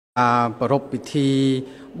ประรบพิธี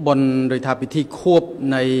บนโดยทาพิธีควบ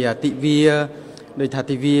ในติเวียโดยทา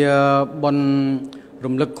ติเวียบนร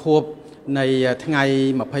ำลึกควบในทั้งไง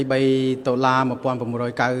มาพายใบตลามาปอนประมวล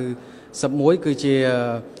การสมุยคือเจีย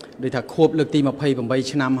โดยทาควบเลือกตีมาพายประใบ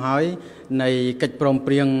ชนามหายในกิจปรมเป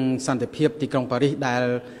รียงสันติเพียบที่กรุงปารีสได้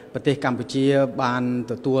ประเทศกัมพูชีบาน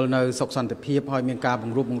ตัวในสกสันติเพียบหอยเมียนกาบั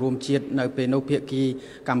งรวมเชียดในเป็นนกเพียกี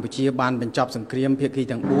กัมพูชีบานเป็นจับสังเครียมเพียกี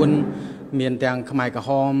ต่างบุญเมียนแตงขมายกระห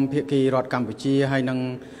อมเพียกีรอดกัมพูชีให้นัง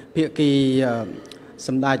เพียกีส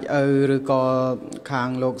ำได้หรือก็คาง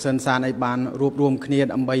โลกเซนซานในบานรวมเคลียด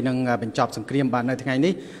อันใบนังเป็นจับสังเครียมบานในทั้งไง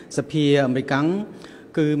นี้สเปียอเมริกัน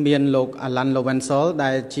คือเมียนโลกอลันโลเวนซอลได้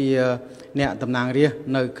เชียเนี่ยตำนานเรีย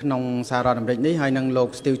ในขนมสารอเมริกนี้ให้นังโลก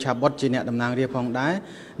สติลชาบอตจีเนี่ยตำนานเรียพองได้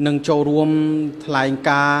นังโจรวมทลายก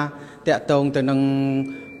าเตะตรงแต่นัง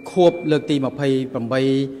ควบเลือกตีมาพายปรำใบ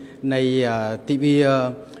ในทีวี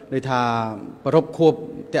โดยทาประรบควบ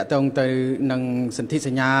เตะตรงแต่นังสันติ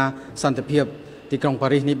สัญญาสันติเพียบที่กรุงปา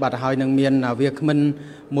รีสนี้บัดหายนังเมียนเวียกมัน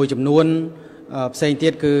มวยจำนวนเส้นเทีย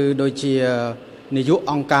ดคือโดยเชียในยุค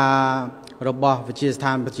องการระบอบวิจิตรสถ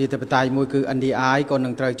านประชาธิปไตยมวยคืออันดีไอก่อนห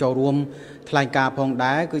นึ่งไตรโจรวมทลายกาพองไ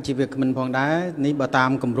ด้คือชีวิตมันพองได้นี้บัดตา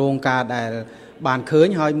มกำรงกาได้บานเคย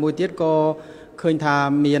หอยมวยเทียดก็เคยทา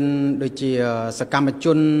เมียนโดยเชียสกรรม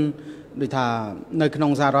จุนโดยทาในขน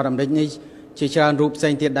มสารอเมริกนี้เชียร์รูปเส้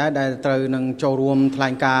นเทียดได้ไตรหนึ่งโจรวมทลา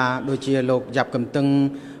ยกาโดยเชียโลกจับกำตึง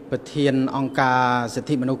ประเทียนองการสิท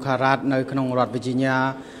ธิมนุษยชนในขนมรัฐเวอร์จิเนีย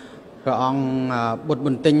พระองค์บุตรบุ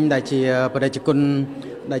ญติงได้เชียประเดชกุล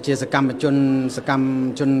ได้เชียสกรรม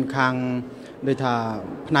จุนคางโดยทา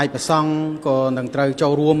พนายประซองก็หนึ่งไตรโจ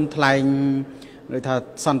รวมทลายโดยทา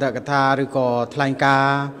สันตะกถาหรือก็ทลายกา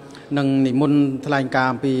หนึ่งนิมนต์ทลายกา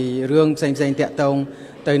ปีเรื่องเซ็งเตะตรง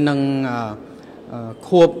แต่หนึ่งค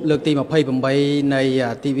วบเลือกตีมาพายผมไปใน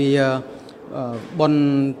ทีวีบน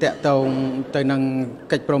เตะตรงแต่นัง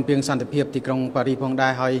กิจปรมเพียงสันติเพียบที่กรุงปารีสพองได้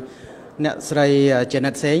ให้เนสไรเจเน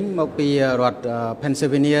ตเซงมาปีรัฐเพนซิล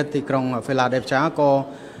เวเนียที่กรุงฟิลาเดลเฟียก็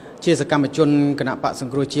เชี่ยสกรรมจุนคณะปะสัง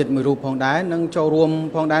ครุจิตมือรูปพองได้นังโจรวม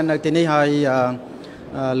พองได้ในที่นี้ให้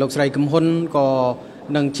ลูกไรกำหุ่นก็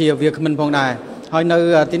นังเชี่ยเวียกมันพองได้ให้ใน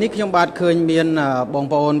ที่นี้ขยมบาดเคยมีบอง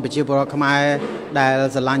ปอนไปเชี่ยปรขมายได้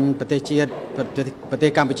สลันประเทศเชียประเท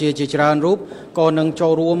ศกัมพูชีเจริญรูปก็นังโจ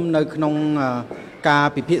รวมในขนมกา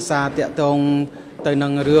ปิพิษาเตะตรงแต่นั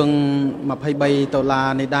งเรื่องมาพายใบตลา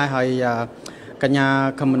ในได้ให้กัญญา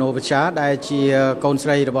คำโนวิชาได้เชียกอนไซ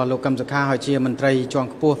ร์ระบอบโลกกำสักข้าให้เชียมันไตรจวง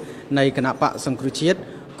พัวในคณะปะสังครุจิต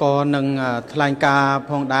ก็นังทลายกาพ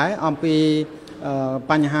องได้อมปี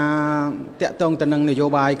ปัญหาเตะตรงแต่นังนโย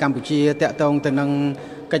บายกัมพูชีเตะตรงแต่นัง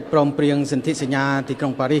กิจปรมเปรียงสันติสัญญาที่กรุ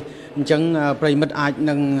งปารีสจังปริมัดอาจ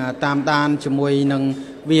นังตามด้านจมวยนัง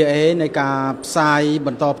VOA ในการสายบ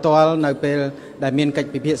รรทบตัวในเป็นได้เมียนกิจ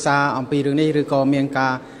พิพิธาอมปีเรื่องนี้หรือก็เมียนกา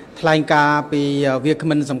ทลายกาปีเวียก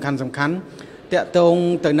มันสำคัญเตะตรง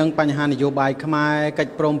แต่นังปัญหานโยบายขมายกิจ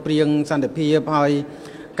ปรมเปรียงสันติเพียบให้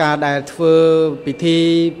การได้เฟื่อพิธี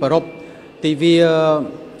ประรบทีวี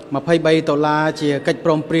มาพายใบตลาเชียกิจป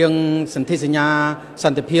รมเปรียงสันติสัญญาสั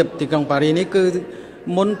นติเพียบที่กรุงปารีสนี้คือ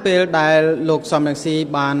มุนเปลได้โลกสมัยซี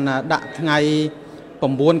บานดักไงผ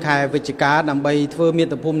มบุญขายวิจิกาดำใบเฟื่อมี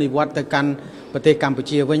แต่ภูมินิวัตกันประเทศกัมพู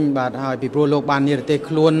ชีวิ่งบาดหายปีโปรโลกบานนี่เตะค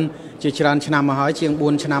ล้วนเชียรันชนะมาหอยเชียงบุ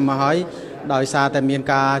ญชนะมาหอยโดยซาแต่เมียน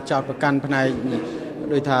กาจอดประกันภายใน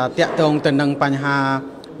โดยถ้าเตะตรงแต่นังปัญหา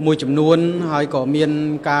มวยจำนวนหอยก่อเมียน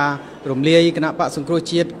การ่มเลี้ยคณะปะสังครุ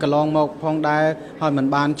จิตกระลองหมอกพองได้หอยเหมือน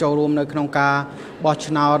บานโจรวมในขนมกาบอช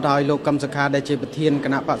นาวโดยโลกกำสคาได้เจ็บเทียนค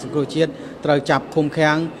ณะปะสังครุจิตตรจับคุมแ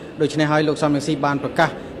ข็งโดยเฉพาะโลกสมัยซีบานประกาศ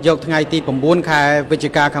ยกไงตีผมบุญขายวิจิ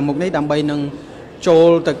กาขมุกนี้ดำใบหนึ่งโจ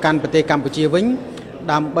ลแต่การประเทศกัมพูชีวิ่ง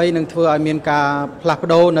ดำใบหนึ่งเพื่อเมียนกาพลัก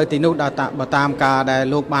โดในตีนุดาตะบตามกาได้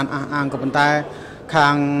โลกบานอ่างกับปันใต้คา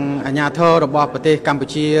งอัญญาเธอระบอบประเทศกัมพู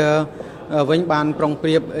ชีวิ่งบานปรองเป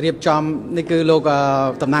รียบเรียบจอมนี่คือโลก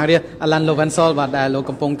ตำนานเรียกอลันโลเวนซอลบาได้โลก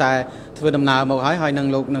กำปงแต่เพื่อดำนาบอกให้หนึ่ง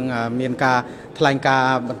โลกหนึ่งเมียนกาทลายกา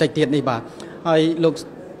บันไตเตียนนี่บ่าให้โลก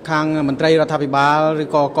คางมันไตรรัฐบาลหรือ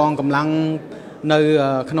กองกำลังใน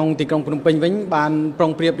ขนมตีกรงพนมเปญวิ่งบานปรอ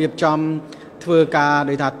งเปรียบเรียบจอมเพื่อกาโด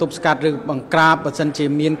ยถ้าตุบสกัดหรือบังกราบสันเชีย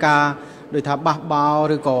เมียนกาโดยถ้าบ้าเบาห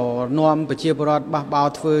รือก่อนวมไปเชียบรอดบ้าเบา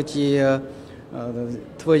เพื่อเชีย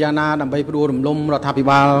เพื่อยานาดำไปดูรวมลมรัฐ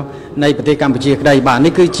บาลในประเทศกัมพูชีได้บ้าน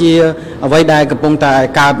นี่คือเชียเอาไว้ได้กระปงแต่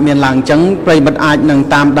การเมียนหลังจังไปบัดอาจหนึ่ง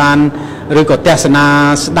ตามดานหรือก็เทศนา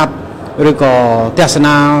สดับหรือก็เทศน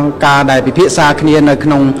าการได้พิพิธาคณีในข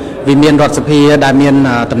นมวิเมียนรัฐสภีได้เมียน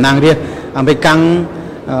ตำนานเรียกอเมริกัน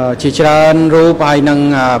เชี่ยวรูปไปหนึ่ง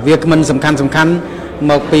เวียกมันสำคัญม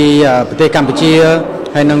าปีประเทศกัมพูชี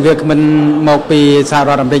ហើយនឹងវាគ្មិនមកពីសហរ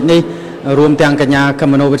ដ្ឋអាមេរិកនេះរួមទាំងកញ្ញាក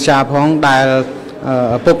មនោវិជ្ជាផងដែល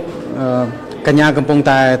ពុកកញ្ញាកំពុង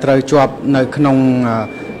តែត្រូវជាប់នៅក្នុង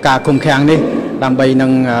ការគុំខាំងនេះដើម្បីនឹ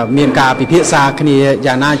ងមានការពិភាក្សាគ្នា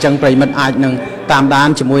យ៉ាងណាអញ្ចឹងប្រិមិត្តអាចនឹងតាមដាន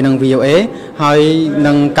ជាមួយនឹង VOA ហើយ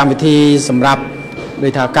នឹងកម្មវិធីសម្រាប់ដូ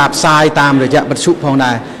ចថាការផ្សាយតាមរយៈបទសុផង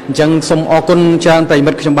ដែរអញ្ចឹងសូមអរគុណច្រើនប្រិ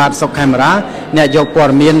មិត្តខ្ញុំបាទសុកខេមរាអ្នកយកព័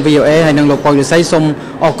ត៌មាន VOA ហើយនឹងលោកប៉ុលវិស័យសូម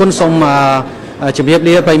អរគុណសូមជម្រាប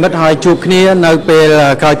លាប្រិមិត្តហើយជួបគ្នានៅពេល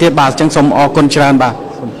ក្រោយទៀតបាទអញ្ចឹងសូមអរគុណច្រើនបាទ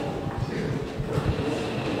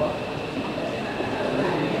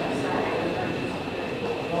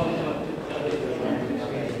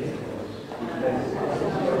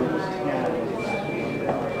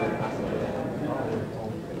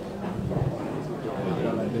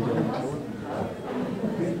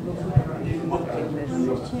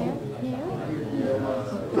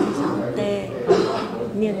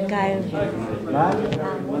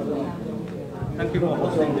Thank you for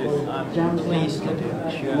hosting this. I'm pleased to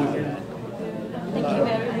share. Thank you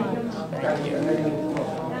very much. Thank you.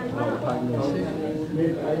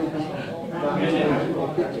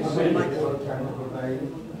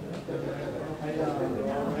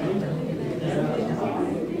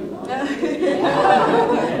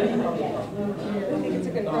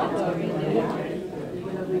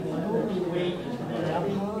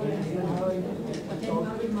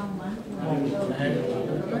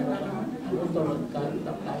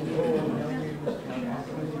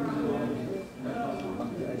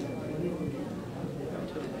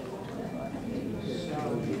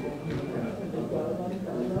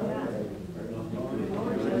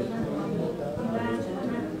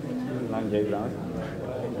 Làm gì đó.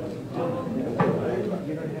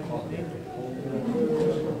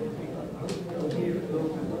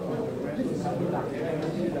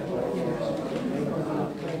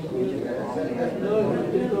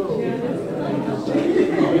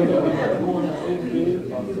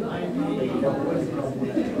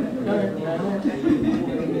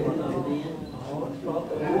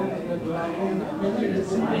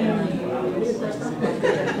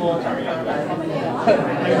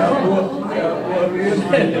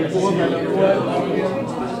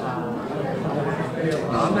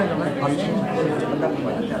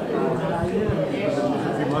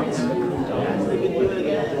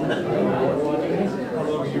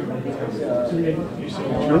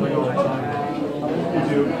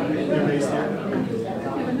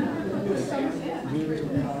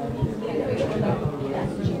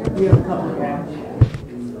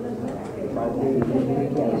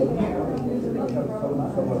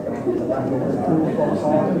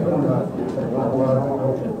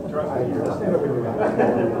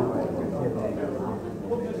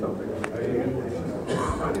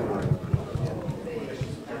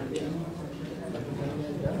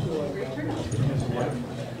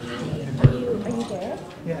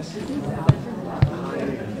 Yes.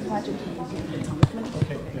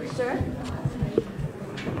 Sir?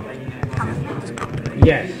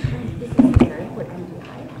 Yes.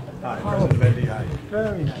 Hi, President of NDI.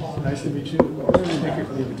 Very nice. Nice to meet you. Thank you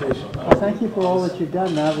for the invitation. Well, thank you for all that you've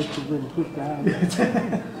done now that you've been put down.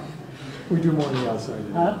 We do more on the outside,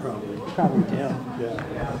 Huh? probably. Probably tell.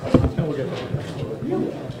 Yeah. And we'll get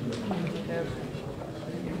there.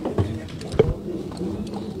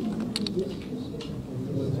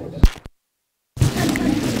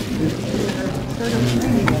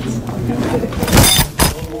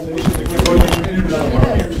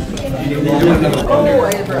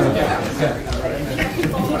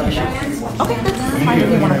 Okay, that's fine if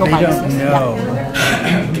you want to go by business. No.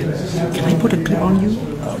 Can I put a clip on you?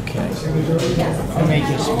 Okay. Let me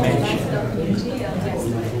just mention.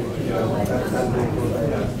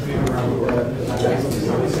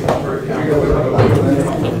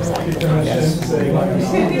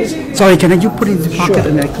 Sorry, can you put it in the pocket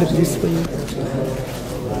and I clip this for you?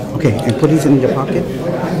 Okay, and put it in your pocket.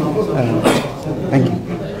 Thank you.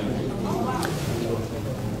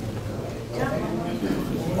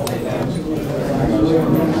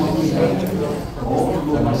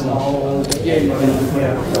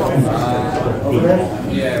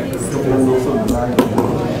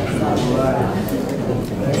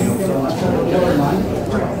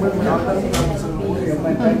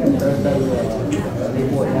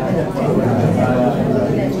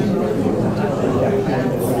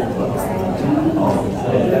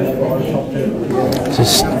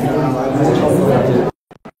 Just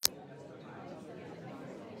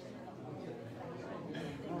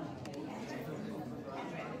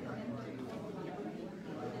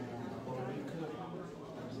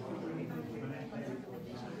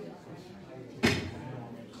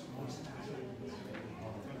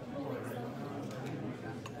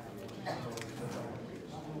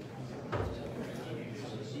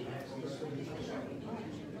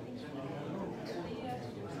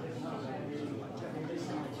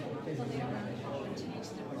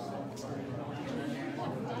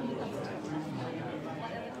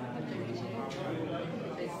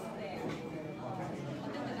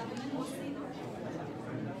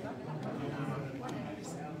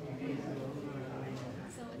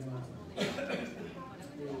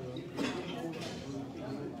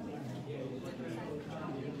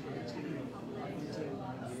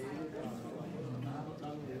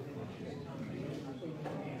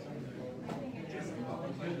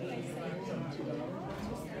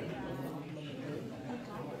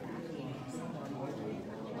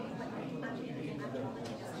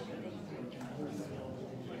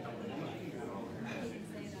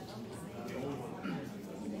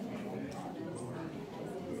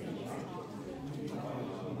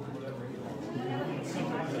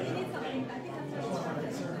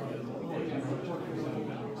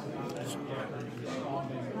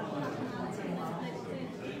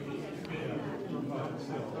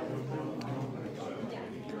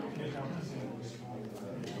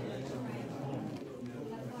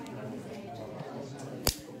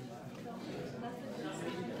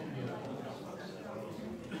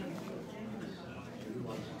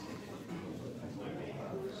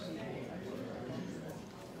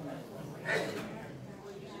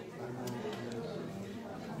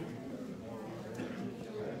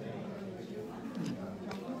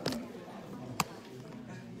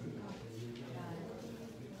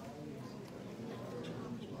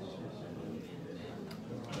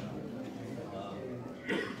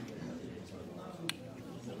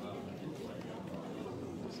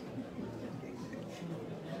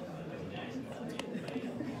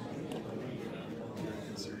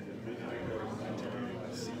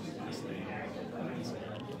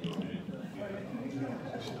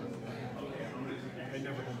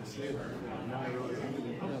did. Now I realize I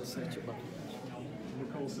didn't.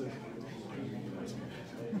 Nicole said,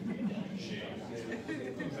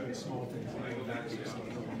 very small things. I go back to this.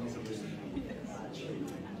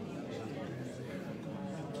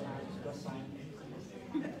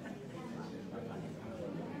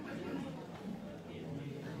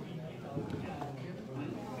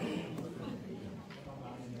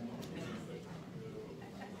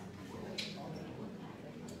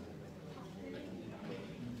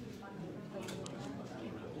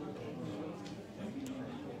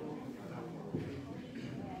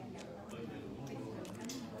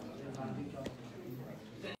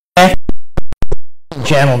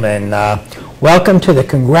 Gentlemen, welcome to the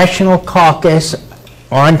Congressional Caucus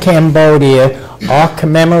on Cambodia, our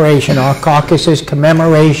caucus's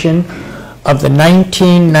commemoration of the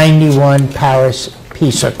 1991 Paris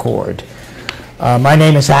Peace Accord. My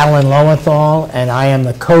name is Alan Lowenthal, and I am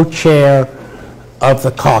the co-chair of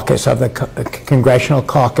the caucus, of the Congressional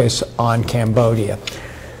Caucus on Cambodia.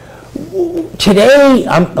 Today,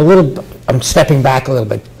 I'm stepping back a little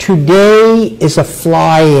bit. Today is a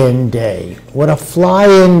fly-in day. What a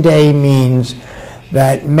fly-in day means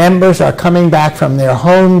that members are coming back from their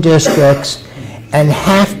home districts and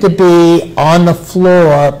have to be on the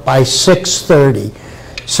floor by 6:30.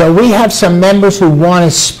 So we have some members who want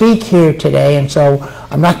to speak here today, and so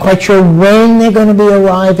I'm not quite sure when they're going to be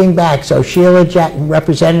arriving back. So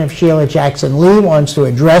Representative Sheila Jackson-Lee wants to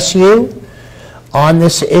address you on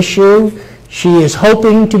this issue. She is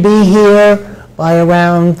hoping to be here by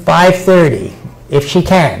around 5:30, if she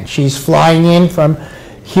can. She's flying in from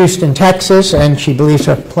Houston, Texas, and she believes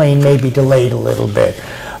her plane may be delayed a little bit.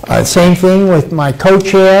 Same thing with my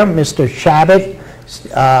co-chair, Mr. Shabbat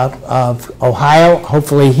of Ohio.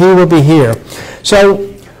 Hopefully he will be here. So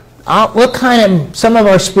some of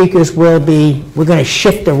our speakers we're going to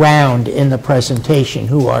shift around in the presentation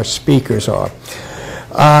who our speakers are.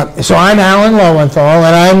 So I'm Alan Lowenthal,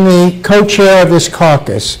 and I'm the co-chair of this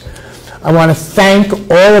caucus. I want to thank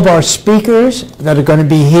all of our speakers that are going to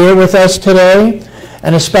be here with us today,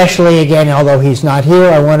 and especially, again, although he's not here,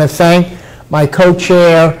 I want to thank my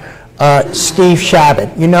co-chair, Steve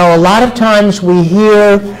Shabbat. You know, a lot of times we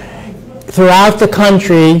hear throughout the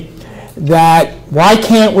country that why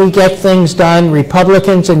can't we get things done?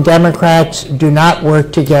 Republicans and Democrats do not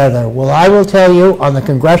work together. Well, I will tell you, on the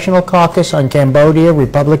Congressional Caucus on Cambodia,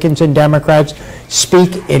 Republicans and Democrats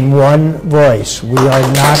speak in one voice. We are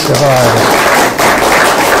not divided.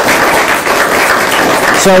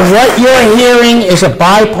 So what you're hearing is a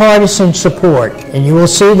bipartisan support, and you will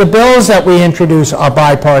see the bills that we introduce are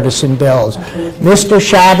bipartisan bills. Mr.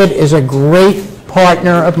 Shabbat is a great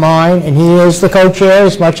partner of mine, and he is the co-chair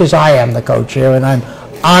as much as I am the co-chair, and I'm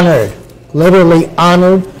honored, literally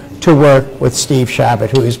honored, to work with Steve Shabbat,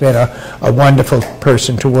 who has been a wonderful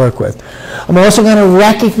person to work with. I'm also going to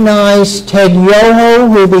recognize Ted Yoho,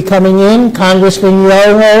 who will be coming in, Congressman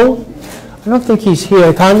Yoho. I don't think he's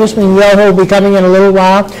here. Congressman Yoho will be coming in a little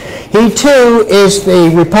while. He, too, is the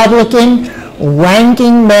Republican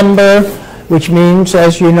ranking member, which means,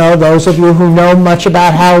 as you know, those of you who know much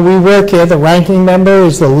about how we work here, the ranking member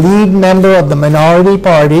is the lead member of the minority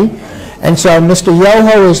party. And so Mr.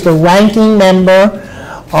 Yoho is the ranking member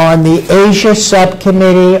on the Asia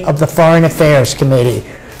Subcommittee of the Foreign Affairs Committee.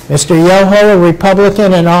 Mr. Yoho, a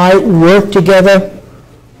Republican, and I work together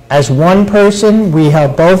as one person. We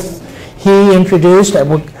have both, he introduced,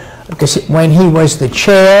 when he was the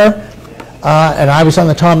chair, and I was on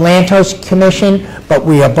the Tom Lantos Commission, but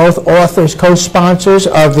we are both authors, co-sponsors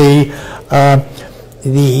of the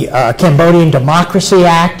Cambodian Democracy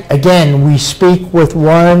Act. Again, we speak with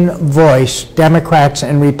one voice, Democrats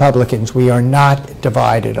and Republicans. We are not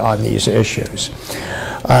divided on these issues.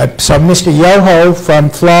 So Mr. Yoho from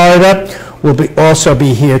Florida will also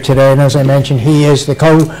be here today, and as I mentioned, he is the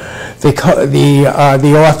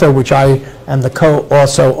author, which I am the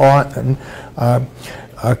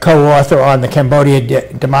co-author on the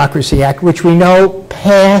Cambodia Democracy Act, which we know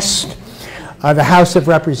passed the House of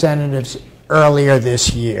Representatives earlier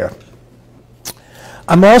this year.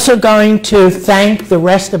 I'm also going to thank the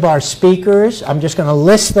rest of our speakers. I'm just going to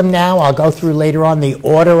list them now. I'll go through later on the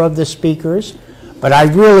order of the speakers, but I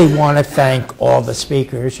really want to thank all the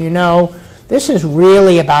speakers. You know, this is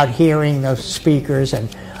really about hearing the speakers and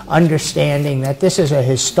understanding that this is a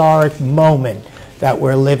historic moment that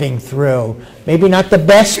we're living through. Maybe not the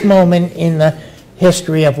best moment in the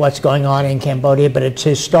history of what's going on in Cambodia, but it's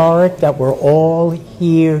historic that we're all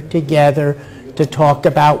here together to talk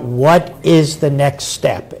about what is the next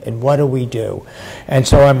step and what do we do. And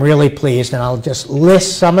so I'm really pleased, and I'll just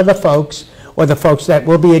list some of the folks, or the folks that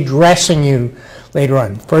will be addressing you later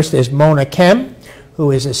on. First is Mona Kem, who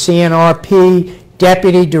is a CNRP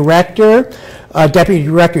Deputy Director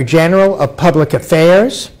General of Public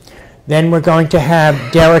Affairs. Then we're going to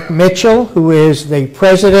have Derek Mitchell, who is the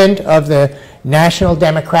President of the National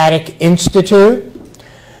Democratic Institute.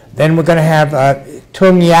 Then we're going to have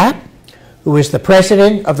Tung Yap, who is the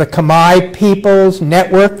President of the Khmer People's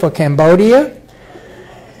Network for Cambodia.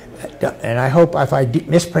 And I hope if I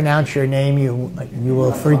mispronounce your name, you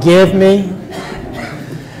will forgive me.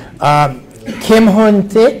 Kim Hun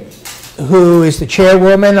Thit, who is the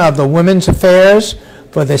Chairwoman of the Women's Affairs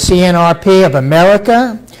for the CNRP of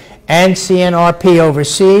America and CNRP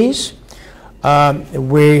overseas.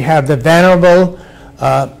 We have the Venerable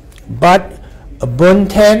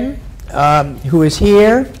Buntenh, who is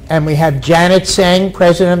here, and we have Janet Singh,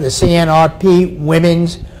 President of the CNRP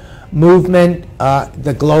Women's Movement,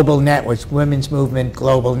 the Global Networks, Women's Movement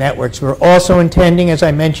Global Networks. We're also intending, as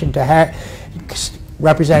I mentioned, to have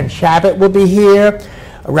Representative Shabbat will be here,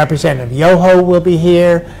 Representative Yoho will be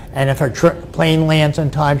here, and if her plane lands on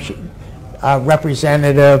time,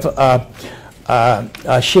 Representative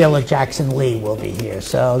Sheila Jackson Lee will be here.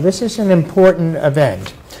 So this is an important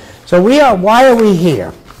event. So why are we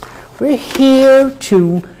here? We're here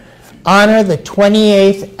to honor the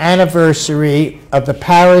 28th anniversary of the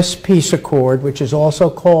Paris Peace Accord, which is also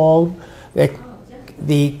called the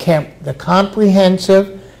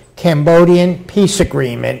Comprehensive Cambodian Peace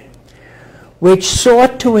Agreement, which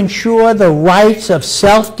sought to ensure the rights of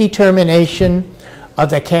self-determination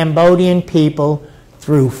of the Cambodian people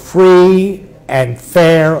through free and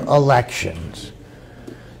fair elections.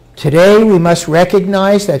 Today, we must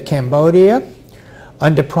recognize that Cambodia,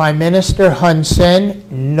 under Prime Minister Hun Sen,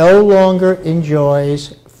 no longer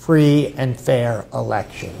enjoys free and fair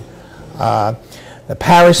election. The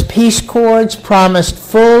Paris Peace Accords promised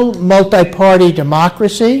full multi-party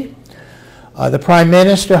democracy. The Prime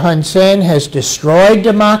Minister Hun Sen has destroyed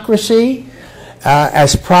democracy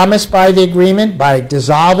as promised by the agreement by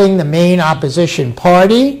dissolving the main opposition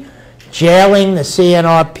party, jailing the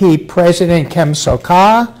CNRP President Kem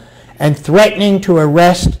Sokha, and threatening to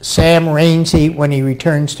arrest Sam Rainsy when he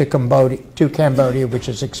returns to Cambodia, which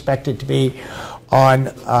is expected to be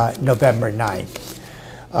on November 9th.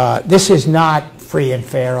 This is not free and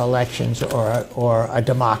fair elections or a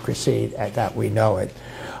democracy that we know it.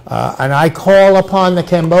 And I call upon the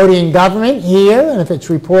Cambodian government here, and if it's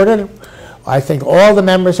reported, I think all the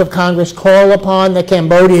members of Congress call upon the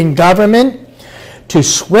Cambodian government to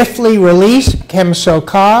swiftly release Kem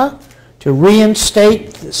Sokha, to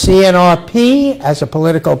reinstate the CNRP as a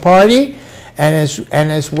political party, and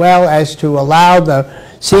as well as to allow the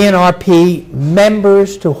CNRP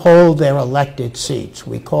members to hold their elected seats.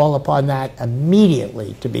 We call upon that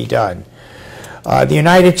immediately to be done. The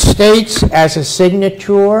United States, as a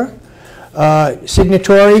signatory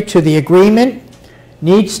to the agreement,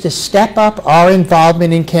 needs to step up our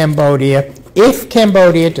involvement in Cambodia if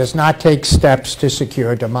Cambodia does not take steps to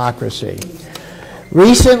secure democracy.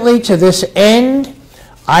 Recently, to this end,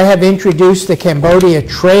 I have introduced the Cambodia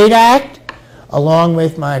Trade Act, along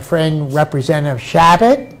with my friend Representative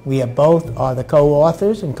Shabbat. We both are the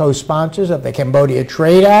co-authors and co-sponsors of the Cambodia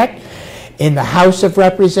Trade Act in the House of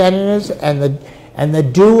Representatives, and the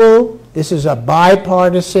dual, this is a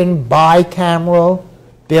bipartisan, bicameral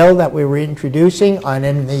bill that we were introducing, and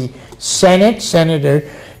in the Senate, Senator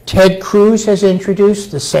Ted Cruz has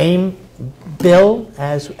introduced the same bill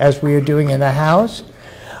as we are doing in the House.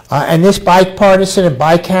 And this bipartisan and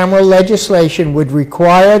bicameral legislation would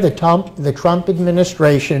require the Trump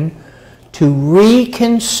administration to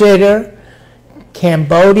reconsider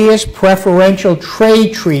Cambodia's preferential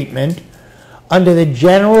trade treatment under the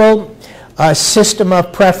General System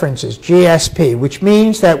of Preferences, GSP, which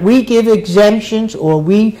means that we give exemptions or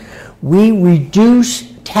we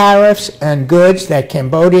reduce tariffs on goods that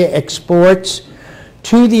Cambodia exports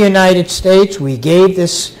to the United States. We gave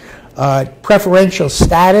this preferential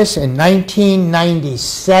status in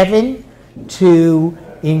 1997 to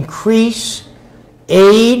increase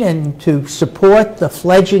aid and to support the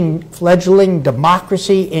fledgling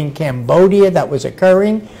democracy in Cambodia that was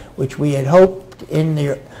occurring, which we had hoped in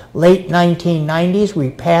the late 1990s. We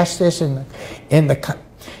passed this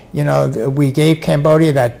we gave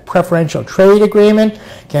Cambodia that preferential trade agreement.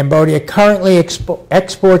 Cambodia currently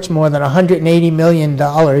exports more than $180 million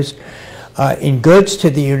in goods to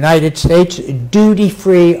the United States,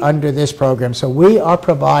 duty-free under this program. So we are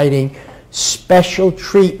providing special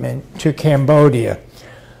treatment to Cambodia.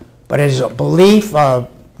 But as a belief of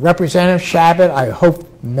Representative Shabbat, I hope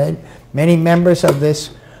many members of this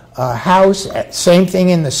House, same thing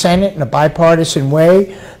in the Senate in a bipartisan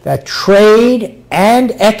way, that trade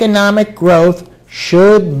and economic growth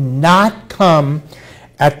should not come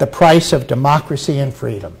at the price of democracy and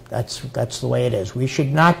freedom. That's the way it is. We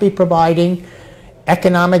should not be providing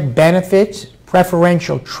economic benefits,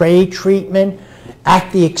 preferential trade treatment at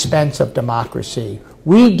the expense of democracy.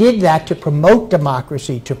 We did that to promote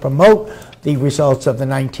democracy, to promote the results of the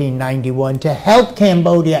 1991, to help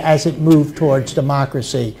Cambodia as it moved towards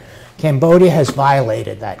democracy. Cambodia has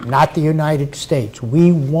violated that, not the United States.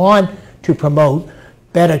 We want to promote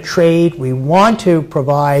better trade. We want to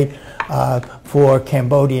provide for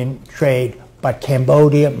Cambodian trade, but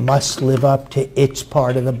Cambodia must live up to its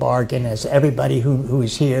part of the bargain. As everybody who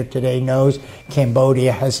is here today knows,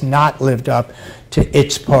 Cambodia has not lived up to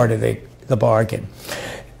its part of the bargain.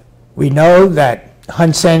 We know that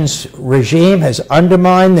Hun Sen's regime has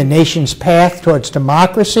undermined the nation's path towards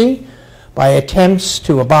democracy by attempts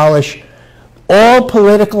to abolish all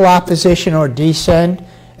political opposition or dissent,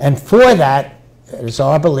 and for that, it is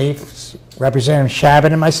our belief, Representative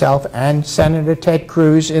Shabbat and myself and Senator Ted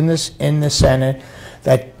Cruz in the Senate,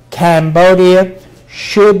 that Cambodia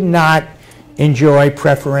should not enjoy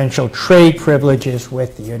preferential trade privileges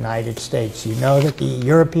with the United States. You know that the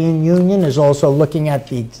European Union is also looking at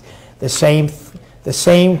the same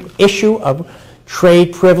issue of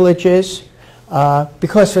trade privileges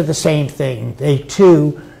because of the same thing. They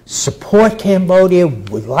too support Cambodia,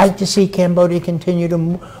 would like to see Cambodia continue to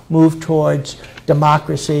move towards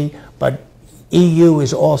democracy, but EU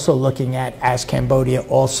is also looking at, as Cambodia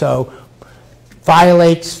also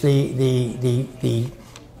violates the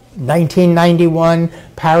 1991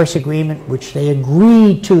 Paris Agreement, which they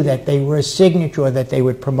agreed to, that they were a signature, that they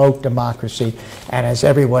would promote democracy. And as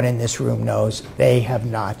everyone in this room knows, they have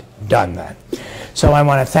not done that. So I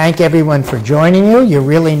want to thank everyone for joining you. You're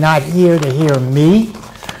really not here to hear me.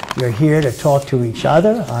 You're here to talk to each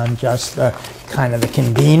other. I'm just kind of the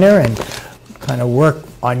convener and kind of work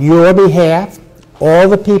on your behalf. All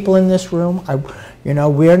the people in this room, you know,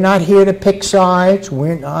 we're not here to pick sides.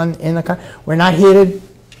 We're not here to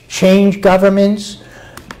change governments.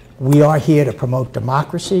 We are here to promote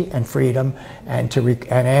democracy and freedom, and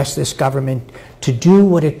ask this government to do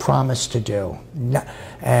what it promised to do,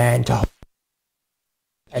 and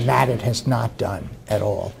that it has not done at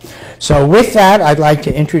all. So with that, I'd like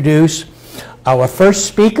to introduce our first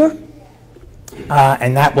speaker,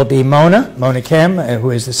 and that will be Mona Kim,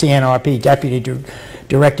 who is the CNRP Deputy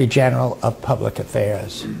Director General of Public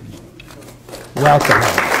Affairs. Welcome.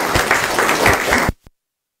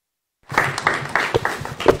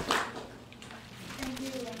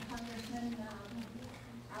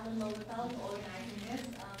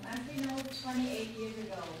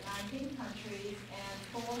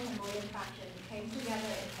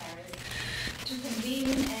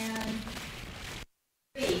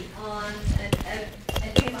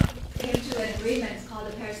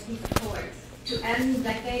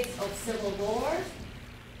 Decades of civil wars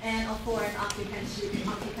and of foreign occupancy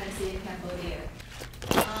in Cambodia.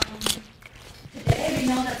 Today we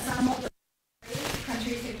know that some of the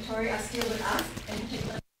countries in Victoria are still with us, in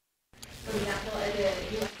particular, for example,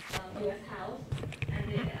 the U.S. House and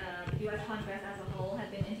the U.S. Congress as a whole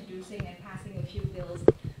have been introducing and passing a few bills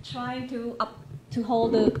trying to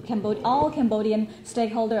hold all Cambodian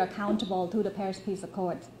stakeholders accountable to the Paris Peace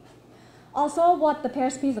Accord. Also, what the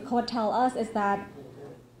Paris Peace Accord tells us is that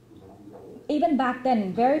even back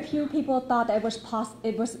then, very few people thought that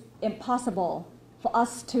it was impossible for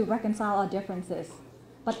us to reconcile our differences.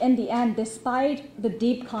 But in the end, despite the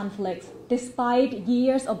deep conflicts, despite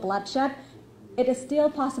years of bloodshed, it is still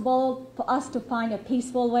possible for us to find a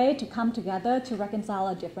peaceful way to come together to reconcile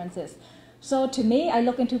our differences. So to me, I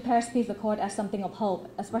look into Paris Peace Accord as something of hope,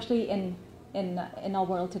 especially in our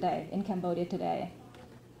world today, in Cambodia today.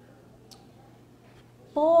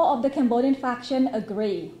 4 of the Cambodian faction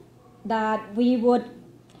agree that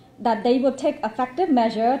they would take effective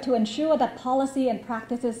measure to ensure that policy and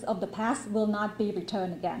practices of the past will not be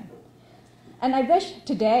returned again. And I wish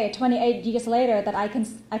today, 28 years later, that I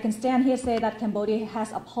can stand here and say that Cambodia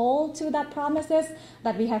has upheld to that promises,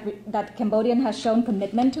 that Cambodian has shown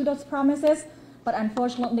commitment to those promises, but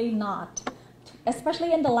unfortunately not.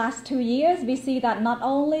 Especially in the last 2 years, we see that not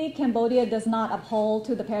only Cambodia does not uphold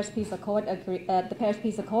to the Paris Peace Accords,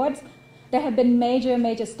 there have been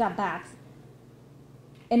major step backs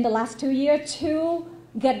in the last 2 years to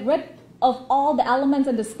get rid of all the elements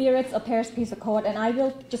and the spirits of Paris Peace Accord, and I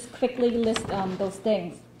will just quickly list those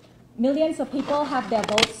things. Millions of people have their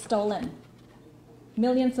votes stolen.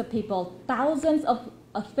 Millions of people, thousands of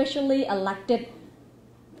officially elected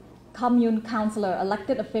commune councillor,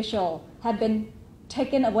 elected official, have been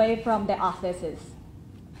taken away from their offices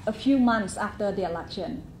a few months after the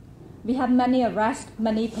election. We have many arrests,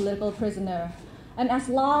 many political prisoners. And as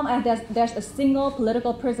long as there's a single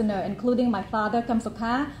political prisoner, including my father, Kem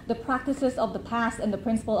Sokha, the practices of the past and the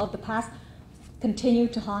principle of the past continue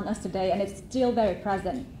to haunt us today, and it's still very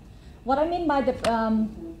present. What I mean by the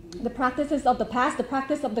practices of the past, the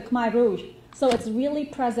practice of the Khmer Rouge, so it's really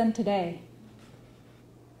present today.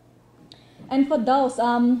 And for those,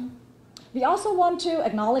 we also want to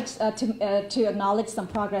acknowledge some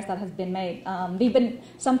progress that has been made.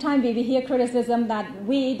 Sometimes we hear criticism that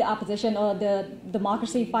we, the opposition or the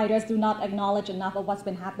democracy fighters, do not acknowledge enough of what's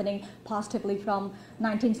been happening positively from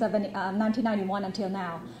 1991 until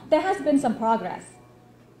now. There has been some progress,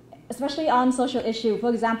 especially on social issues. For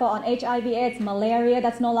example, on HIV/AIDS, malaria,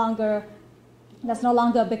 that's no longer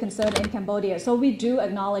a big concern in Cambodia. So we do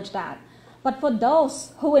acknowledge that. But for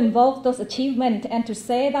those who invoke those achievements and to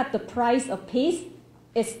say that the price of peace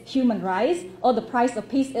is human rights or the price of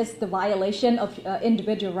peace is the violation of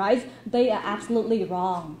individual rights, they are absolutely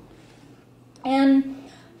wrong. And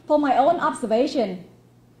for my own observation,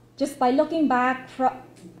 just by looking back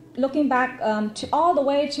to all the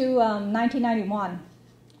way to 1991,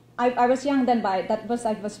 I was young then. I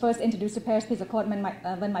was first introduced to Paris Peace Accord when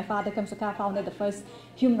my father, Kem Sokha, founded the first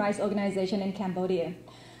human rights organization in Cambodia.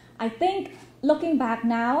 I think, looking back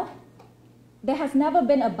now, there has never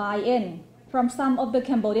been a buy-in from some of the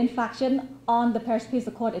Cambodian faction on the Paris Peace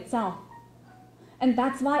Accord itself. And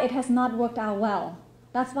that's why it has not worked out well.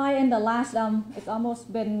 That's why in the last, it's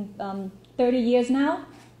almost been 30 years now,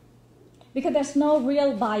 because there's no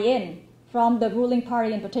real buy-in from the ruling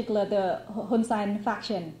party, in particular the Hun Sen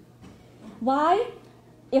faction. Why?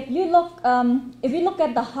 If you look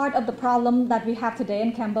at the heart of the problem that we have today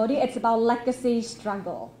in Cambodia, it's about legacy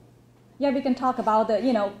struggle. Yeah, we can talk about the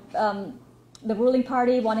ruling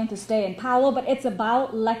party wanting to stay in power, but it's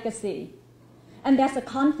about legacy. And there's a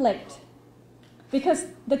conflict because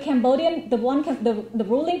the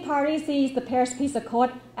ruling party sees the Paris Peace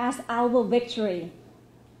Accord as our victory.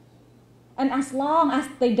 And as long as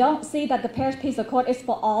they don't see that the Paris Peace Accord is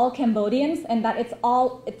for all Cambodians and that it's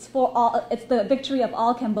the victory of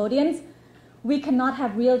all Cambodians, we cannot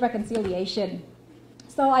have real reconciliation.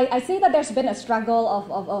 So I see that there's been a struggle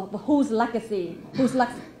of whose legacy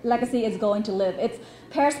is going to live. It's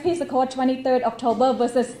Paris Peace Accord 23rd October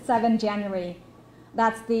versus 7th January.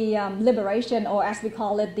 That's the liberation, or as we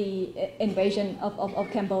call it, the invasion of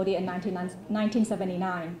Cambodia in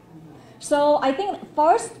 1979. So I think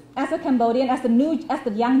first, as a Cambodian, as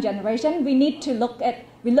the young generation, we need to look at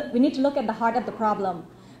the heart of the problem.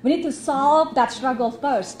 We need to solve that struggle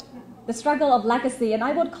first, the struggle of legacy. And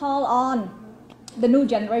I would call on the new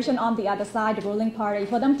generation on the other side, the ruling party,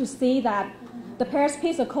 for them to see that the Paris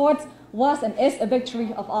Peace Accords was and is a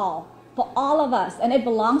victory of all, for all of us, and it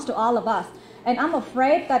belongs to all of us. And I'm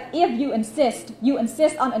afraid that if you insist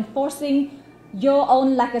on enforcing your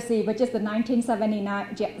own legacy, which is the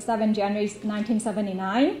 7 January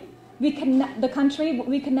 1979, we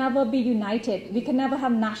can never be united. We can never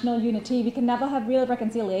have national unity. We can never have real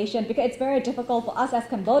reconciliation, because it's very difficult for us as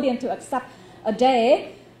Cambodians to accept a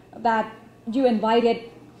day that you invited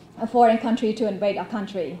a foreign country to invade our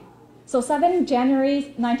country. So 7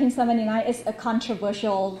 January 1979 is a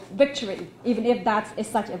controversial victory, even if that is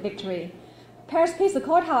such a victory. Paris Peace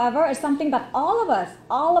Accord, however, is something that all of us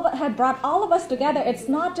had brought all of us together. It's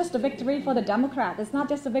not just a victory for the Democrat. It's not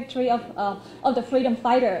just a victory of the freedom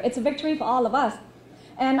fighter. It's a victory for all of us.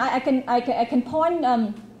 And I can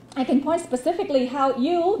point specifically how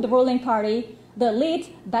you, the ruling party, the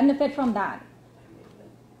elite, benefit from that.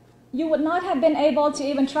 You would not have been able to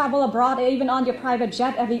even travel abroad, even on your private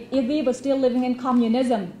jet, if we were still living in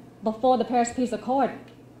communism before the Paris Peace Accord.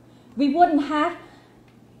 We wouldn't have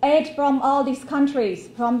aid from all these countries,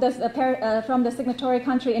 from the signatory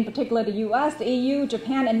country, in particular the US, the EU,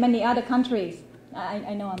 Japan, and many other countries.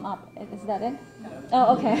 I know I'm up. Is that it?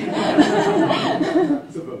 Oh, okay.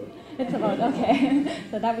 It's about, okay.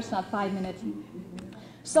 So that was not 5 minutes.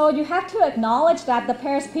 So you have to acknowledge that the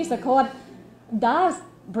Paris Peace Accord does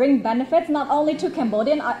bring benefits not only to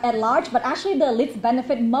Cambodians at large, but actually the elites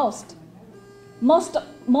benefit more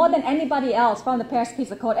than anybody else from the Paris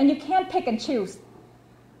Peace Accord. And you can't pick and choose.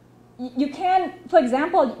 You can, for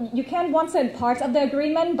example, you can want certain parts of the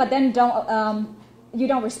agreement, but then you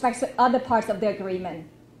don't respect other parts of the agreement.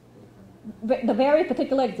 The very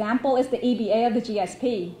particular example is the EBA of the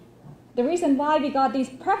GSP. The reason why we got these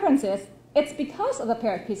preferences, it's because of the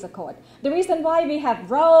Paris Peace Accord. The reason why we have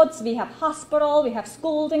roads, we have hospitals, we have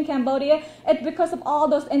schools in Cambodia, it's because of all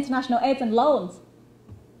those international aids and loans.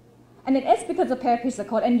 And it is because of the Paris Peace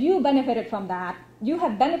Accord, and you benefited from that. you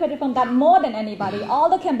have benefited from that more than anybody. All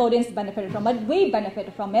the Cambodians benefited from it. We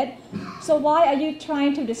benefited from it. So why are you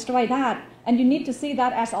trying to destroy that? And you need to see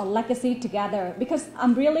that as our legacy together. Because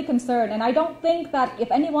I'm really concerned, and I don't think that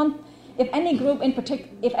if any group in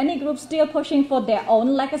particular, if any group still pushing for their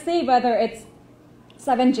own legacy, whether it's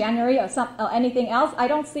 7 January or anything else, I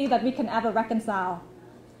don't see that we can ever reconcile.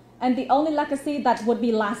 And the only legacy that would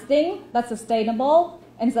be lasting, that's sustainable,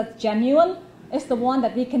 and that's genuine, is the one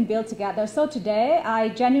that we can build together. So today, I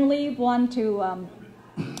genuinely want to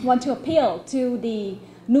appeal to the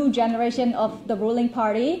new generation of the ruling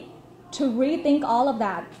party to rethink all of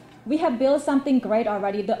that. We have built something great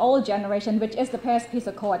already, the old generation, which is the Paris Peace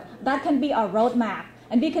Accord. That can be our roadmap,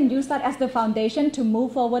 and we can use that as the foundation to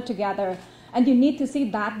move forward together. And you need to see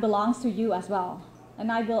that belongs to you as well.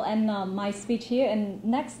 And I will end my speech here. And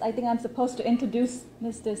next, I think I'm supposed to introduce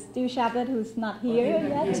Mr. Stu Shabbat, who's not here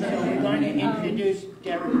yet. We're going to introduce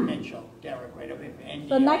Derek Mitchell. Derek, right over here.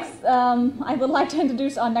 So next, I would like to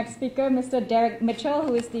introduce our next speaker, Mr. Derek Mitchell,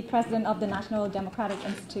 who is the president of the National Democratic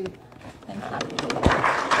Institute. Thank you.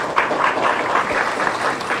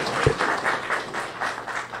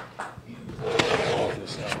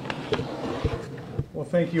 Well,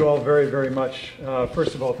 thank you all very, very much.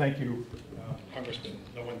 First of all, thank you, Congressman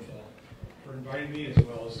Lowenthal, for inviting me, as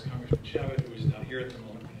well as Congressman Chea, who is not here at the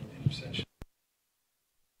moment in absentia.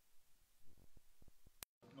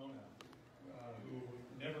 Mona, who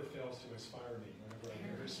never fails to inspire me whenever I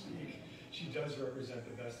hear her speak. She does represent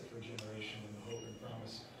the best of her generation and the hope and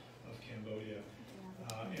promise of Cambodia,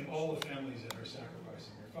 and all the families that are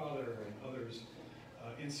sacrificing. Her father and others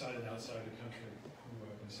inside and outside the country who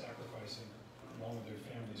have been sacrificing along with their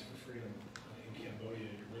families for freedom in Cambodia.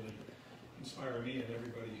 You really inspire me and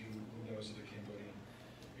everybody who knows of the Cambodian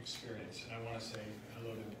experience. And I want to say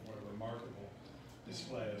hello to what a remarkable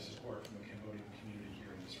display of support from the Cambodian community here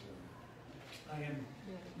in this room. I am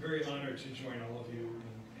very honored to join all of you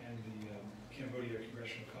and the Cambodia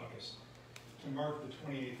Congressional Caucus to mark the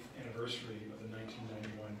 28th anniversary of the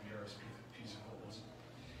 1991 Paris Peace Accords.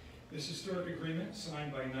 This historic agreement, signed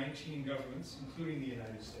by 19 governments, including the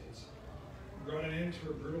United States, brought an end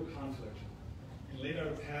to a brutal conflict and laid out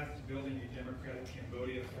a path to building a democratic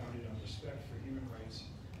Cambodia founded on respect for human rights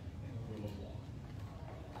and the rule of law.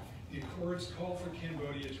 The Accords call for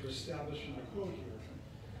Cambodia to establish, and I quote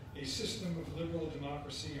here, a system of liberal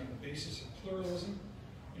democracy on the basis of pluralism,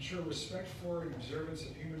 ensure respect for and observance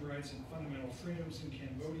of human rights and fundamental freedoms in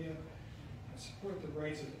Cambodia, and support the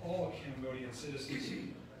rights of all Cambodian citizens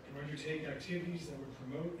to undertake activities that would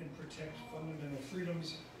promote and protect fundamental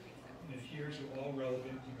freedoms and adhere to all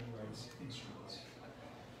relevant human rights instruments.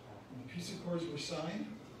 When the peace accords were signed,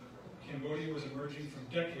 Cambodia was emerging from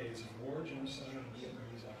decades of war, genocide, and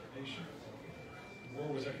Vietnamese occupation. The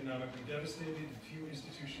war was economically devastated, and few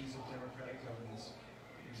institutions of democratic governance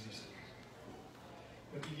existed.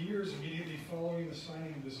 But the years immediately following the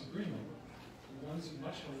signing of this agreement were ones of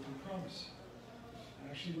much hope and promise.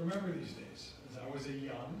 I actually remember these days, as I was a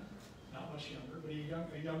young, not much younger, but a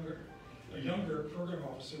younger program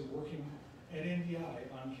officer working at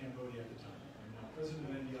NDI on Cambodia at the time. I'm now president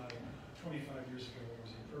of NDI. 25 years ago, I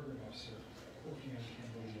was a program officer working on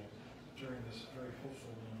Cambodia during this very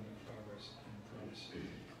hopeful moment of progress and promise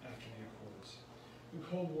after the Accords. The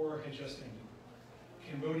Cold War had just ended.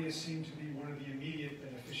 Cambodia seemed to be one of the immediate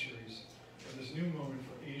beneficiaries of this new moment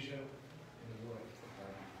for Asia and the world.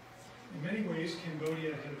 In many ways,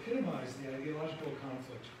 Cambodia had epitomized the ideological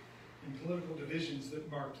conflict and political divisions that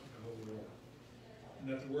marked the Cold War, and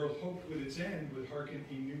that the world hoped with its end would hearken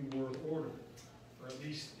a new world order, or at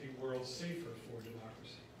least a world safer for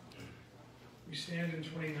democracy. We stand in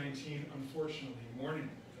 2019, unfortunately, mourning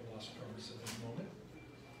the lost promise of that moment,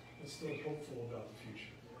 but still hopeful about the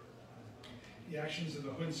future. The actions of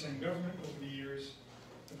the Hun Sen government over the years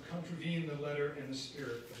have contravened the letter and the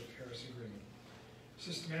spirit of the Paris Agreement,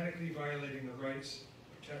 systematically violating the rights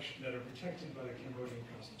that are protected by the Cambodian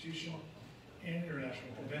Constitution and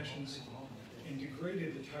international conventions, and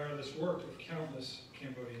degraded the tireless work of countless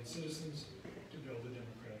Cambodian citizens to build a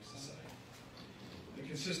democratic society. The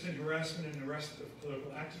consistent harassment and arrest of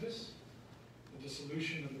political activists, the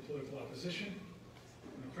dissolution of the political opposition,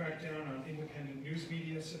 and the crackdown on independent news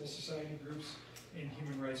media, civil society groups, and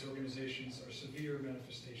human rights organizations are severe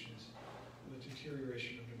manifestations of the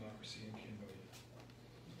deterioration of democracy in Cambodia.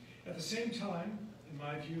 At the same time, in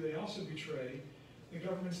my view, they also betray the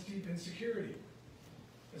government's deep insecurity.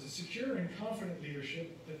 As a secure and confident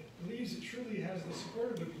leadership that believes it truly has the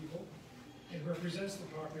support of the people and represents the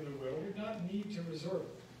popular will, would not need to resort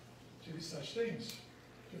to such things,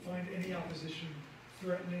 to find any opposition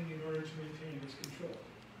threatening in order to maintain its control.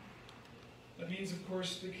 That means, of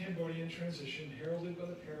course, the Cambodian transition, heralded by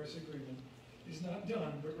the Paris Agreement, is not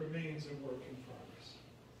done, but remains a work in progress.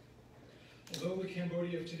 Although the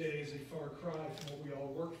Cambodia of today is a far cry from what we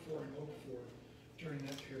all worked for and hoped for during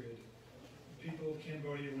that period, the people of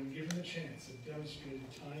Cambodia, when given the chance, have demonstrated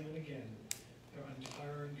time and again their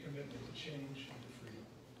untiring commitment to change and to freedom.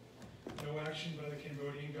 No action by the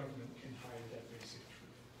Cambodian government can hide that basic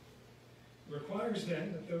truth. It requires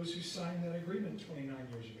then that those who signed that agreement 29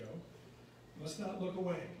 years ago must not look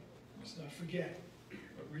away, must not forget,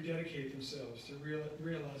 but rededicate themselves to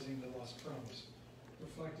realizing the lost promise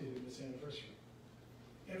reflected in this anniversary.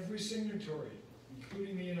 Every signatory,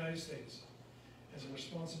 including the United States, has a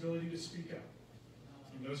responsibility to speak up.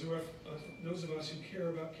 And those of us who care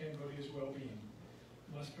about Cambodia's well-being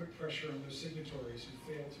must put pressure on those signatories who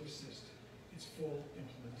fail to assist its full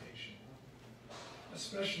implementation.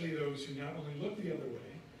 Especially those who not only look the other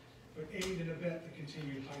way, but aid and abet the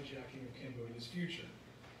continued hijacking of Cambodia's future,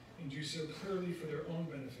 and do so clearly for their own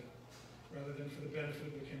benefit, rather than for the benefit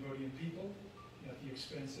of the Cambodian people, and at the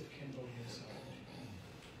expense of Cambodian sovereignty.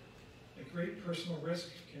 At great personal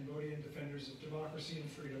risk, Cambodian defenders of democracy and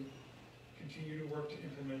freedom continue to work to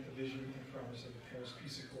implement the vision and promise of the Paris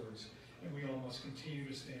Peace Accords, and we all must continue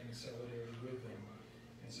to stand in solidarity with them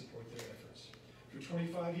and support their efforts. For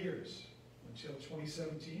 25 years, until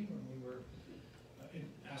 2017, when we were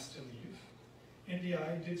asked to leave,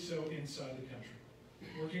 NDI did so inside the country,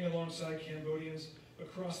 working alongside Cambodians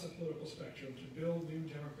across the political spectrum to build new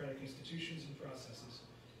democratic institutions and processes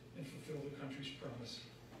and fulfill the country's promise,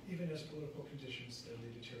 even as political conditions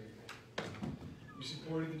steadily deteriorate. We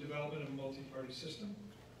supported the development of a multi-party system,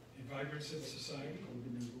 a vibrant civil society,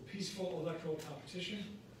 peaceful electoral competition,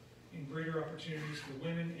 and greater opportunities for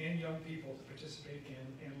women and young people to participate in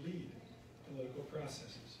and lead political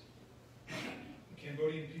processes. The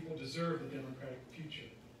Cambodian people deserve the democratic future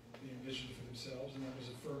they envisioned for themselves, and that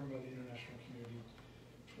was affirmed by the international community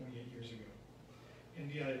 28 years ago.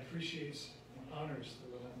 NDI appreciates and honors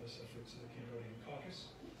the relentless efforts of the Cambodian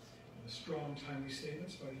caucus, and the strong, timely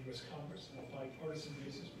statements by the U.S. Congress on a bipartisan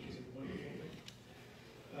basis, which is a wonderful thing,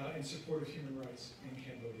 in support of human rights in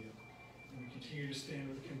Cambodia. And we continue to stand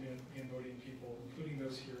with the Cambodian people, including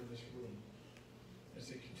those here in this room,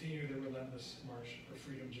 as they continue their relentless march for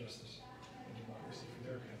freedom, justice, and democracy for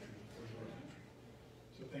their country, for your country.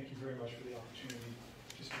 So thank you very much for the opportunity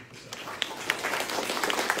to speak this afternoon.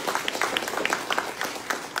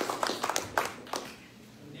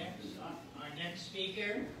 Our next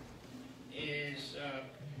speaker is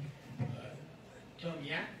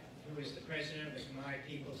Chea, who is the president of the Khmer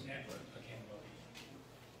People's Network for Cambodia.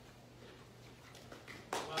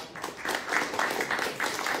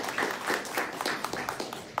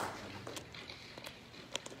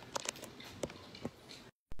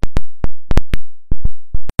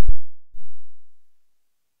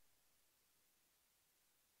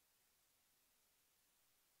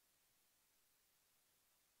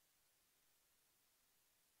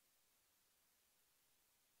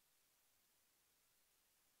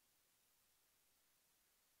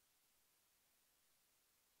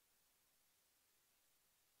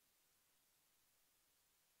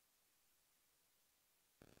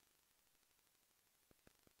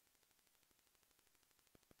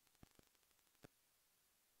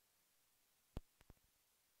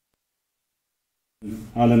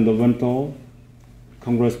 Alan Leventhal,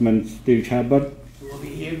 Congressman Steve Chabot. We'll be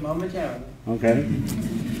here momentarily. Okay,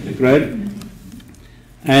 great.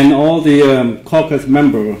 And all the caucus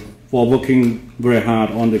members for working very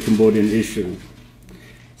hard on the Cambodian issue.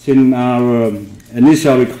 Since our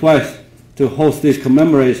initial request to host this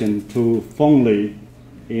commemoration to formally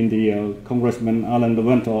in the Congressman Alan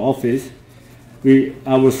Leventhal office,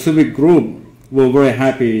 our civic group were very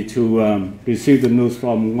happy to receive the news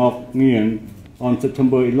from Ngoc Nguyen on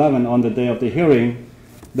September 11, on the day of the hearing,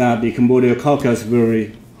 that the Cambodia caucus will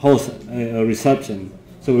host a reception.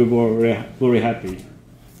 So we were very, very happy.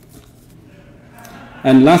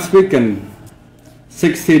 And last weekend,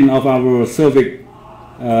 16 of our civic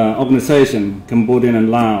organizations, Cambodian and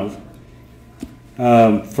Laos,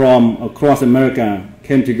 from across America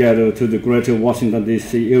came together to the greater Washington,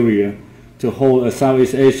 D.C. area to hold a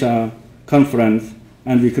Southeast Asia conference,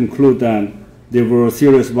 and we conclude that there were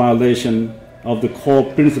serious violations of the core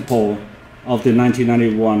principle of the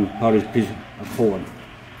 1991 Paris Peace Accord.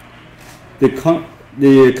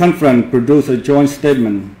 The conference produced a joint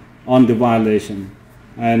statement on the violation,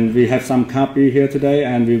 and we have some copy here today,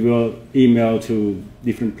 and we will email to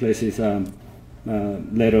different places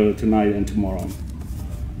later tonight and tomorrow.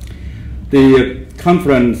 The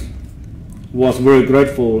conference was very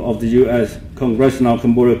grateful of the U.S. Congressional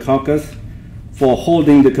Cambodia Caucus for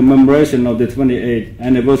holding the commemoration of the 28th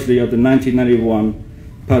anniversary of the 1991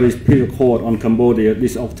 Paris Peace Accord on Cambodia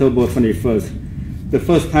this October 21st, the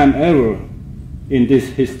first time ever in this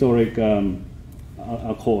historic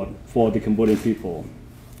accord for the Cambodian people.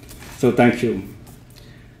 So thank you.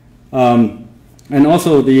 And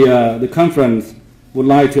also the conference would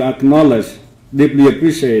like to acknowledge, deeply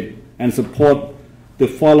appreciate, and support the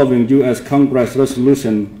following U.S. Congress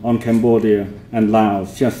resolution on Cambodia and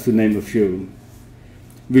Laos, just to name a few.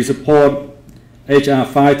 We support H.R.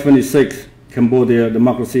 526, Cambodia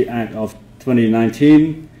Democracy Act of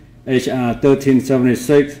 2019, H.R.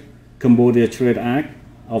 1376, Cambodia Trade Act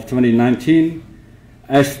of 2019,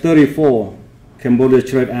 S34, Cambodia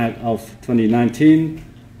Trade Act of 2019,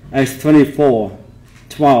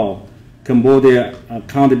 S2412, Cambodia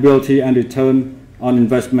Accountability and Return on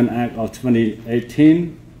Investment Act of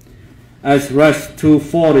 2018, as Res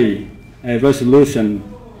 240, a resolution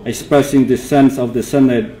expressing the sense of the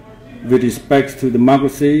Senate with respect to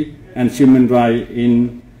democracy and human rights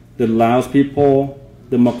in the Laos People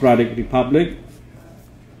Democratic Republic.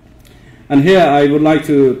 And here I would like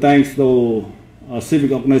to thank the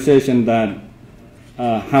civic organization that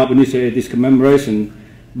helped initiate this commemoration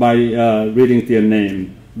by reading their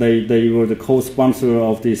name. They were the co-sponsor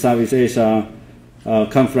of the Southeast Asia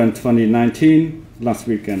Conference 2019 last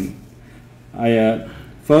weekend.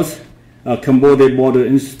 First, Cambodia Border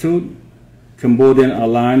Institute, Cambodian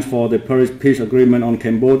Alliance for the Paris Peace Agreement on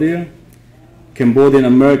Cambodia, Cambodian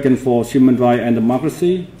American for Human Rights and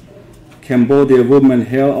Democracy, Cambodia Women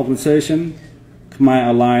Health Organization, Khmer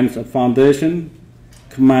Alliance Foundation,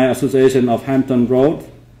 Khmer Association of Hampton Road,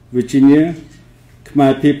 Virginia,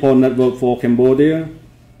 Khmer People Network for Cambodia,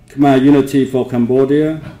 Khmer Unity for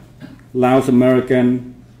Cambodia, Laos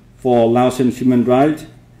American for Laotian Human Rights,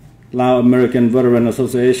 Lao American Veteran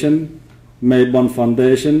Association, Maybon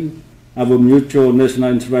Foundation, Our Mutual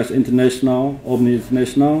National Interest International, Omni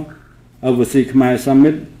International, Overseas Khmer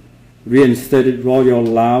Summit, Reinstated Royal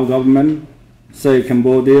Lao Government, Say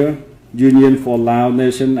Cambodia, Union for Lao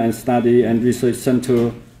Nation and Study and Research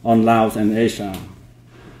Center on Laos and Asia.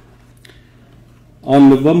 On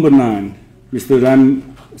November 9, Mr.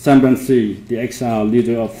 Sam Rainsy, the exiled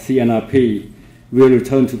leader of CNRP, will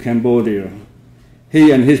return to Cambodia.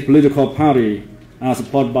 He and his political party are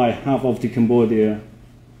supported by half of the Cambodia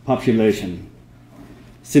population.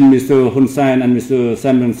 Since Mr. Hun Sen and Mr.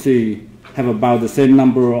 Sam Rainsy have about the same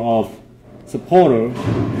number of supporters,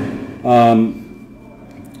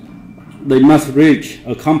 they must reach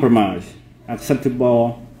a compromise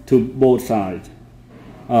acceptable to both sides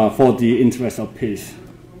for the interest of peace.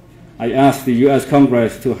 I ask the U.S.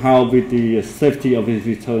 Congress to help with the safety of his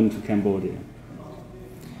return to Cambodia.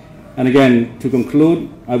 And again, to conclude,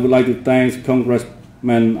 I would like to thank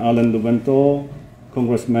Congressman Alan Luvento,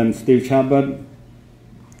 Congressman Steve Chabot,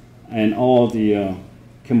 and all the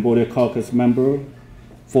Cambodia caucus members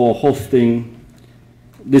for hosting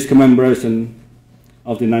this commemoration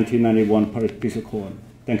of the 1991 Paris Peace Accord.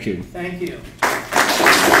 Thank you. Thank you.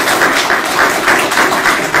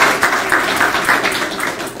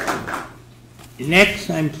 Next,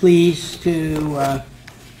 I'm pleased to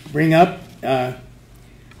bring up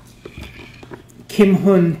Kim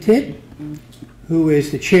Hun Tit, who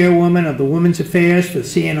is the chairwoman of the Women's Affairs for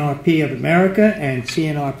CNRP of America and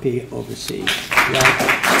CNRP Overseas. Welcome.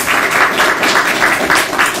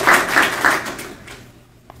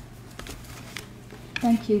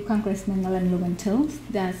 Thank you, Congressman Alan Luvento,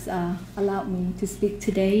 that's allowed me to speak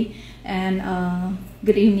today, and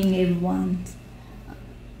good evening, everyone.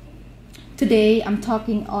 Today, I'm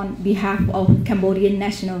talking on behalf of Cambodian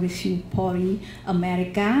National Rescue Party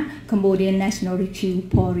America, Cambodian National Rescue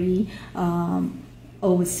Party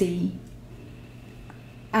Overseas.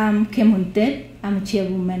 I'm Kim Hun Tit. I'm a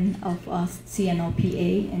chairwoman of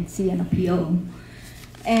CNRPA and CNRPO.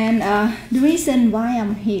 And the reason why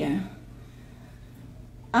I'm here,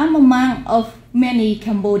 I'm among of many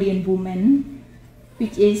Cambodian women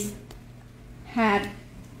which is had,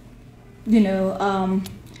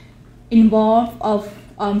 involved of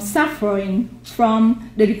suffering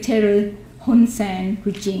from the dictator Hun Sen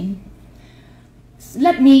regime.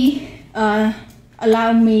 Let me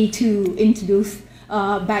allow me to introduce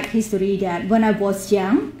back history that when I was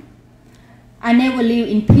young, I never lived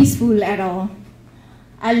in peaceful at all.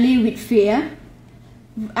 I lived with fear.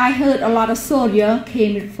 I heard a lot of soldiers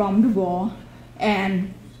came from the war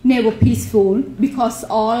and never peaceful because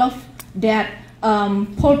all of that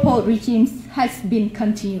Pol Pot regime has been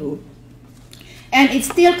continued. And it's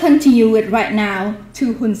still continued right now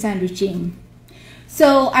to Hun Sen regime.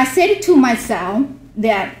 So I said to myself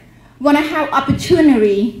that when I have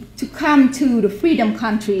opportunity to come to the freedom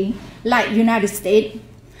country, like United States.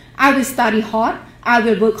 I will study hard, I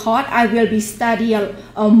will work hard, I will be study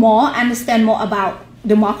more, understand more about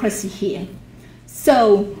democracy here.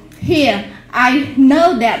 So here, I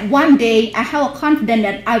know that one day I have a confidence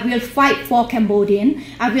that I will fight for Cambodian.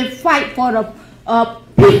 I will fight for the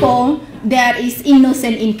people that is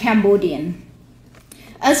innocent in Cambodian.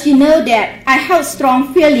 As you know that I have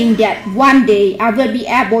strong feeling that one day I will be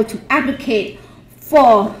able to advocate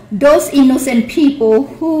for those innocent people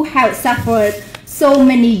who have suffered so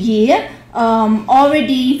many years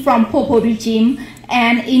already from Pol Pot regime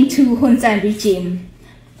and into Hun Sen regime.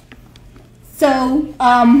 So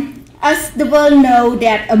as the world know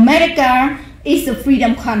that America is a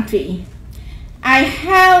freedom country. I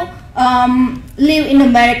have lived in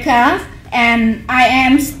America and I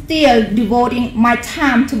am still devoting my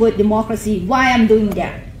time toward democracy. Why I'm doing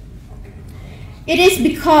that? It is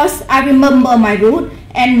because I remember my root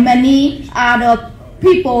and many other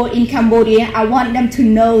people in Cambodia. I want them to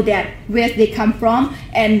know that where they come from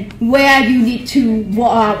and where you need to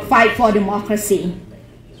fight for democracy.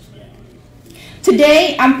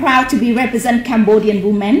 Today, I'm proud to be represent Cambodian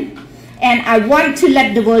women, and I want to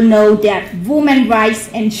let the world know that women's rights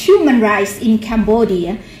and human rights in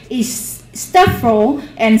Cambodia is stifled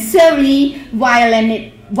and severely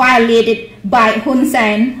violated by Hun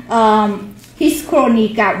Sen, his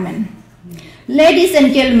crony government. Ladies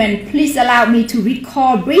and gentlemen, please allow me to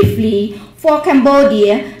recall briefly for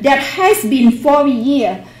Cambodia that has been 40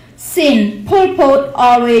 years since Pol Pot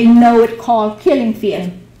already know it called killing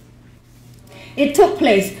field. It took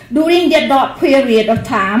place during that dark period of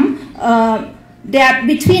time that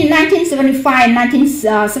between 1975 and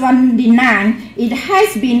 1979, it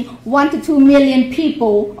has been 1 to 2 million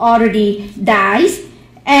people already died.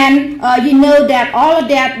 And you know that all of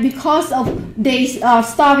that because of they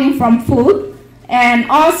starving from food and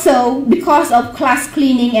also because of class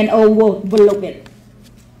cleaning and overlooked.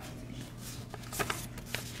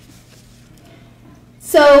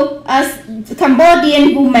 So as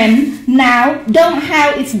Cambodian women now don't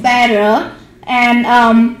have its better and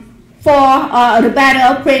for the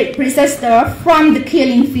better predecessor from the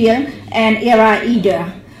killing field and era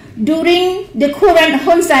either. During the current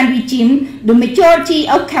Hun Sen regime, the majority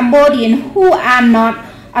of Cambodians who are not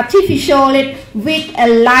artificially with a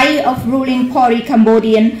life of ruling Pori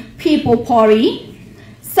Cambodian people Pori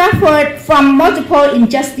suffered from multiple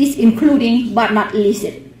injustices including but not least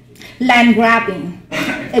land grabbing.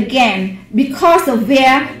 Again, because of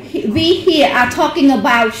where we here are talking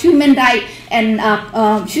about human rights and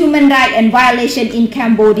violation in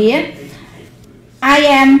Cambodia, I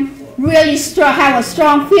am really have a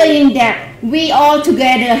strong feeling that we all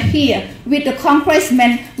together here with the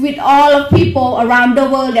congressmen, with all of people around the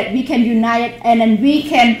world that we can unite and then we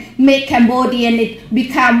can make Cambodian it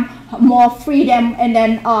become more freedom and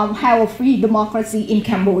then have a free democracy in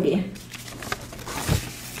Cambodia.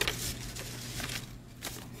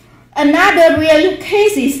 Another real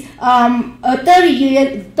case is a 30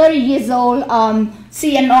 years old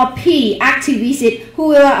CNRP activist who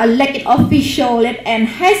was elected official and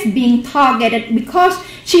has been targeted because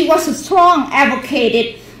she was a strong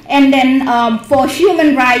advocate and then for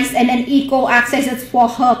human rights and then equal access for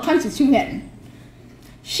her constituent.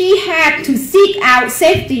 She had to seek out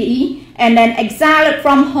safety and then exiled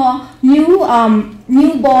from her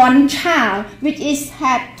newborn child, which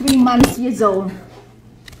had 3 months old.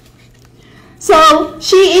 So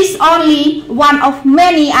she is only one of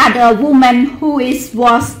many other women who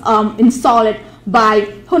was installed by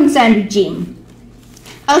Hun Sen regime.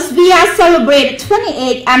 As we are celebrating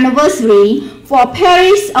 28th anniversary for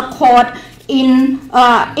Paris Accord,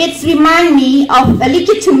 it reminds me of a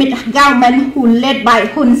legitimate government who led by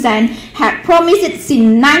Hun Sen had promised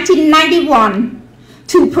since 1991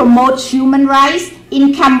 to promote human rights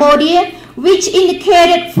in Cambodia, which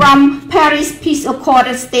indicated from Paris Peace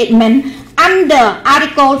Accord statement under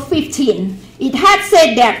Article 15. It had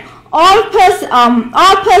said that all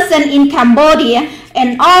persons in Cambodia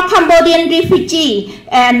and all Cambodian refugees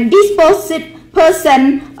and displaced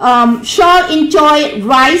persons shall enjoy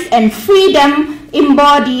rights and freedom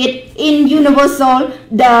embodied in universal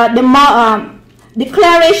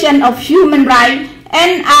Declaration of Human Rights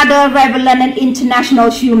and other relevant international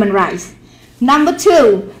human rights. Number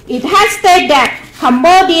 2, it has stated that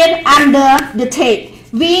Cambodian under the text.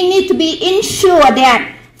 We need to be ensured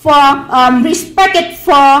that for respect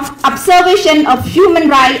for observation of human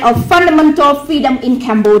rights of fundamental freedom in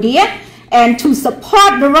Cambodia and to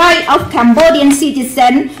support the right of Cambodian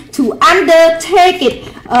citizens to undertake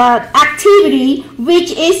activity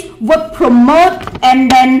which would promote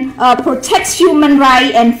and then protect human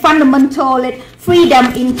rights and fundamental freedom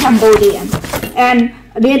in Cambodia. And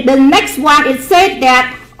the next one, it said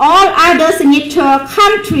that all other signature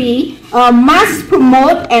countries must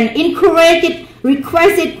promote and encourage it,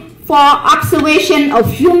 request it for observation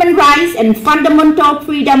of human rights and fundamental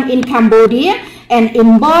freedom in Cambodia and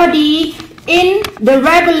embody in the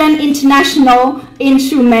relevant international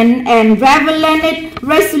instrument and relevant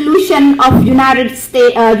resolution of United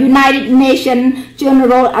Nations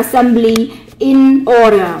General Assembly in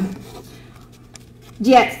order.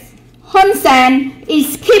 Yes, Hun Sen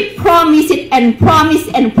is keep promising and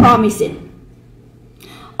promising.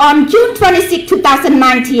 On June 26,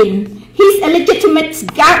 2019, his illegitimate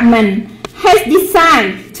government has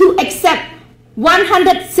decided to accept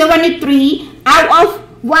 173 out of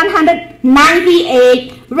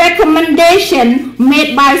 198 recommendations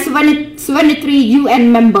made by 73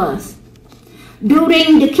 UN members.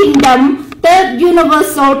 During the Kingdom's third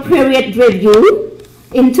Universal Period Review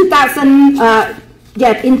in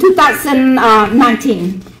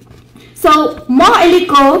 2019. So, more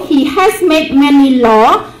illegal, he has made many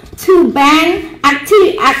laws to ban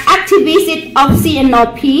activists of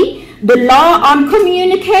CNRP, the law on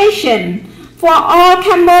communication for all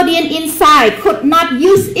Cambodian inside could not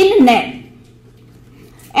use internet,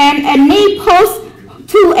 and any post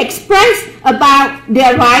to express about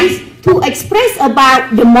their rights, to express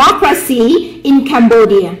about democracy in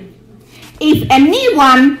Cambodia. If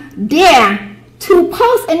anyone dare to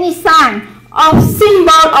post any sign of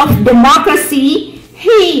symbol of democracy,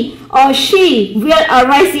 he or she will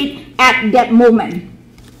arrest it at that moment.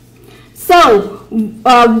 So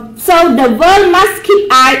the world must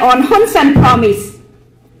keep eye on Hun Sen's promise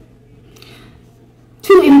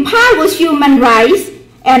to empower human rights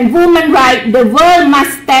and women's rights. The world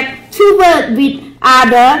must step toward with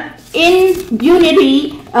other in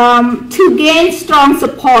unity to gain strong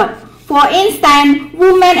support. For instance,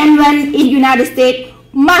 women and men in the United States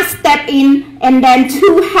must step in and then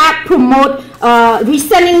to help promote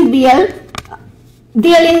reselling bill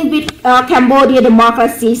dealing with Cambodia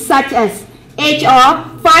democracy, such as HR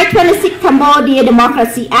 526 Cambodia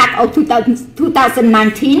Democracy Act of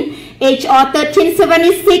 2019, HR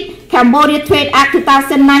 1376 Cambodia Trade Act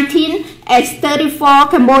 2019, H34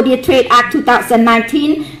 Cambodia Trade Act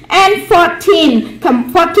 2019, and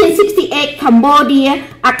 1468 Cambodia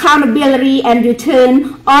Accountability and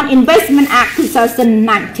Return on Investment Act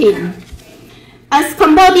 2019. As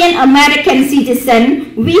Cambodian American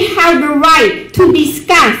citizens, we have the right to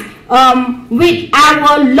discuss with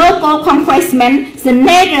our local congressman,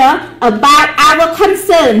 senator, about our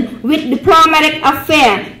concern with diplomatic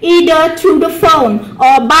affairs, either through the phone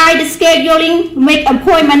or by the scheduling, make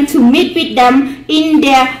appointment to meet with them in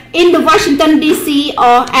the Washington DC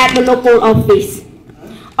or at the local office.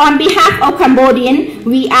 On behalf of Cambodians,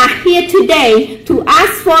 we are here today to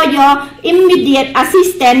ask for your immediate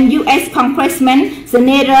assistance, U.S. Congressman,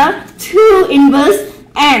 Senator, to invest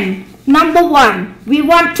and number one, we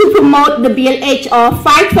want to promote the bill HR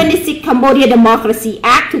 526 Cambodia Democracy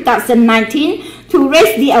Act 2019 to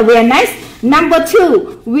raise the awareness. Number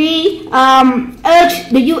two, we urge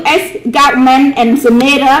the U.S. government and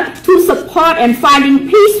senator to support and finding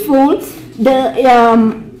peaceful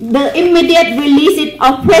the immediate release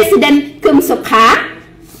of President Kum Sokha.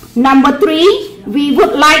 Number three, we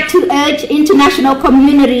would like to urge international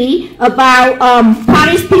community about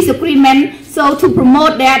Paris Peace Agreement, so to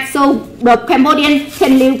promote that, so the Cambodians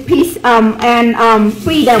can live peace and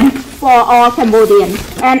freedom for all Cambodians.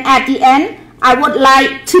 And at the end, I would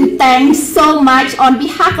like to thank so much on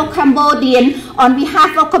behalf of Cambodian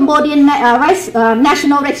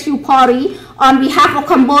National Rescue Party, on behalf of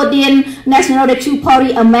Cambodian National Rescue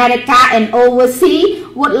Party America and overseas,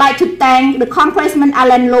 would like to thank the Congressman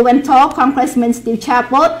Alan Lowenthal, Congressman Steve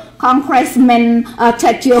Chapot, Congressman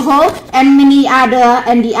Ted Jeho, and many other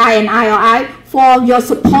NDI and IRI for your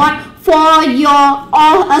support, for your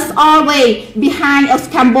us always behind us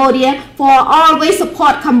Cambodia, for always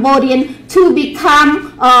support Cambodian to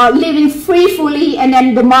become living freely and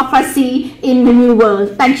then democracy in the new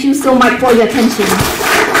world. Thank you so much for your attention.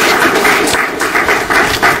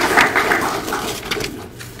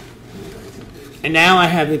 And now I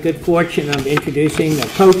have the good fortune of introducing the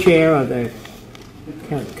co-chair of the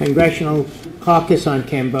Congressional Caucus on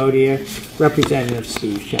Cambodia, Representative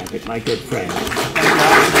Steve Chaput, my good friend.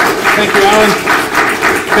 Thank you, Alan.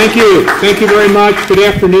 Thank you very much. Good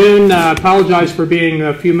afternoon. I apologize for being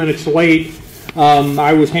a few minutes late.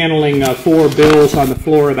 I was handling 4 bills on the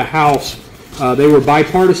floor of the House. They were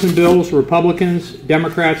bipartisan bills, Republicans,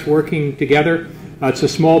 Democrats working together. It's a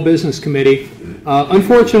small business committee.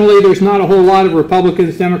 Unfortunately, there's not a whole lot of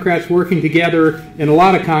Republicans, Democrats working together in a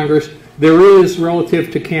lot of Congress. There is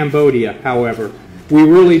relative to Cambodia, however. We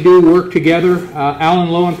really do work together. Alan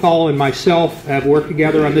Lowenthal and myself have worked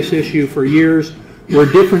together on this issue for years. We're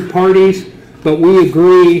different parties, but we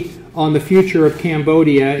agree on the future of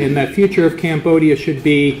Cambodia, and that future of Cambodia should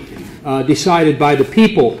be decided by the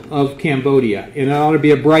people of Cambodia, and it ought to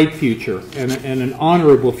be a bright future and an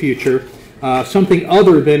honorable future, something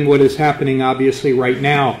other than what is happening obviously right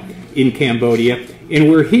now in Cambodia. And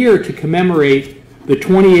we're here to commemorate the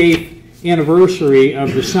 28th anniversary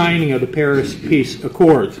of the signing of the Paris Peace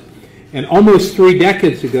Accords. And almost 3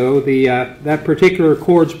 decades ago, that particular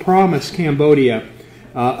accords promised Cambodia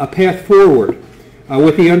a path forward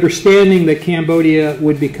with the understanding that Cambodia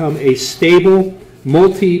would become a stable,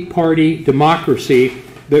 multi-party democracy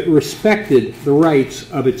that respected the rights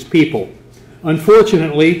of its people.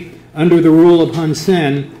 Unfortunately, under the rule of Hun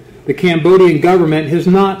Sen, the Cambodian government has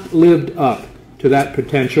not lived up to that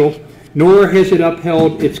potential, nor has it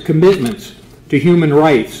upheld its commitments to human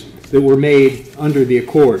rights that were made under the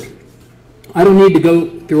accord. I don't need to go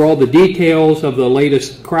through all the details of the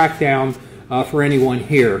latest crackdown for anyone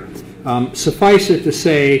here. Suffice it to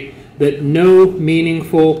say that no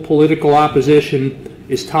meaningful political opposition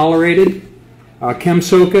is tolerated. Kem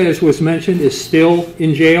Sokha, as was mentioned, is still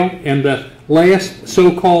in jail, and the last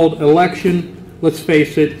so-called election, let's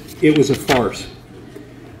face it, it was a farce.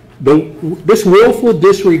 This willful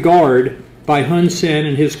disregard by Hun Sen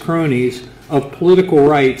and his cronies of political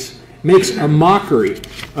rights makes a mockery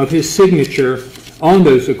of his signature on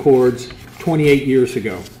those accords 28 years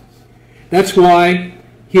ago. That's why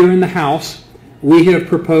here in the House we have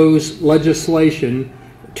proposed legislation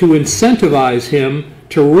to incentivize him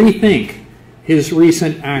to rethink his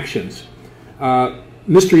recent actions.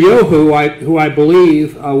 Mr. Yo, who I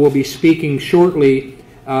believe will be speaking shortly,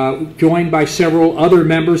 joined by several other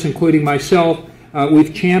members, including myself,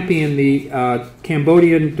 we've championed the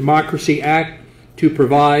Cambodian Democracy Act to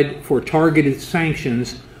provide for targeted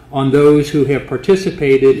sanctions on those who have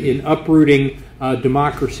participated in uprooting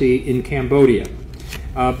democracy in Cambodia.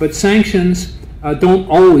 But sanctions don't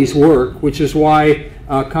always work, which is why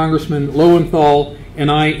Congressman Lowenthal and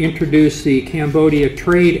I introduced the Cambodia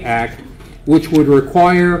Trade Act, which would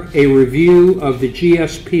require a review of the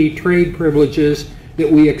GSP trade privileges that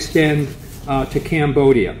we extend to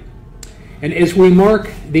Cambodia. And as we mark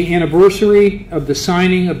the anniversary of the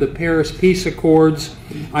signing of the Paris Peace Accords,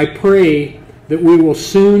 I pray that we will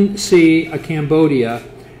soon see a Cambodia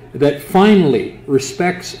that finally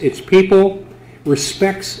respects its people,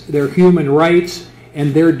 respects their human rights,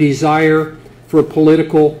 and their desire for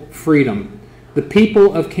political freedom. The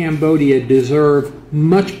people of Cambodia deserve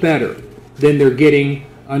much better than they're getting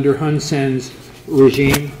under Hun Sen's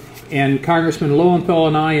regime. And Congressman Lowenthal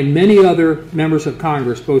and I and many other members of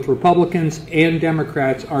Congress, both Republicans and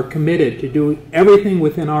Democrats, are committed to do everything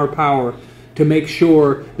within our power to make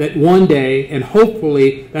sure that one day, and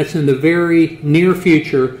hopefully that's in the very near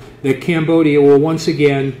future, that Cambodia will once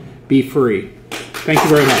again be free. Thank you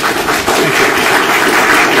very much. Thank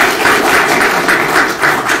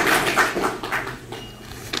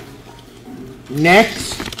you.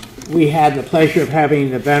 Next, we have the pleasure of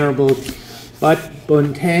having the Venerable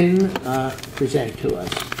Buntenh present to us.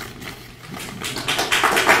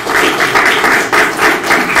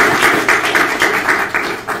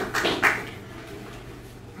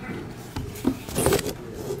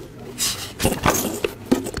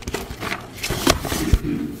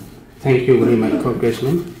 Thank you very much,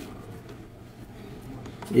 Congressman.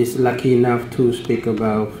 It's lucky enough to speak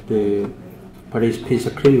about the Paris Peace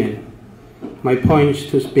Agreement. My point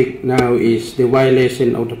to speak now is the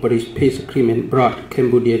violation of the Paris Peace Agreement brought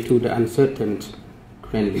Cambodia to the uncertain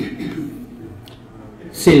trend.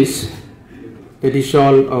 Since the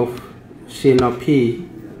dissolution of CNRP,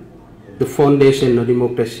 the foundation of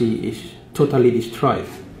democracy is totally destroyed.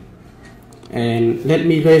 And let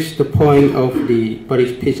me raise the point of the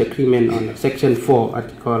Paris Peace Agreement on Section 4,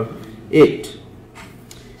 Article 8.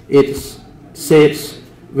 It sets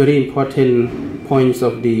very important points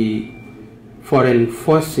of the foreign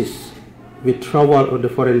forces, withdrawal of the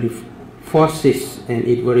foreign forces and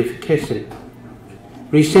its verification.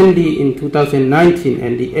 Recently, in 2019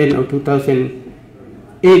 and the end of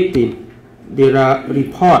 2018, there are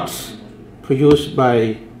reports produced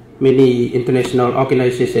by many international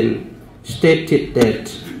organizations stated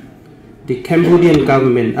that the Cambodian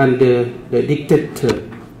government under the dictator,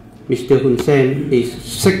 Mr. Hun Sen, is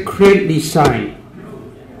secretly signed,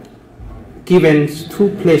 given 2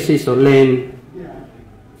 places of land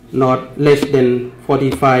not less than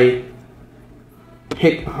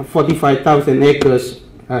 45,000 hectares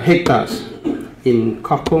in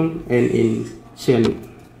Sokoun and in Chea.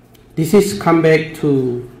 This is come back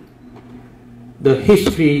to the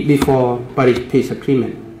history before Paris Peace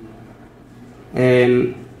Agreement.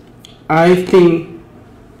 And I think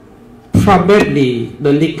probably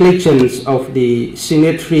the negligence of the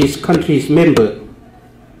signatories countries member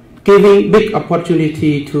giving big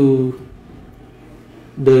opportunity to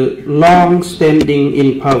the long-standing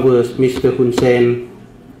in powers Mr. Hun Sen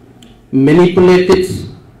manipulated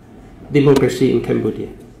democracy in Cambodia.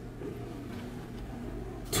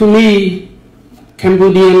 To me,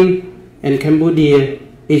 Cambodia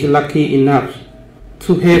is lucky enough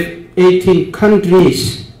to have 18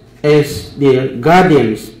 countries as their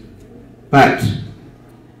guardians, but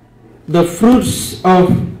the fruits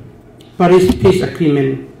of Paris Peace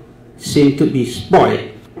Agreement seem to be spoiled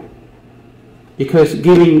because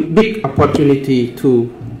giving big opportunity to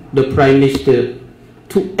the Prime Minister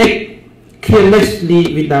to act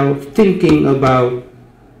carelessly without thinking about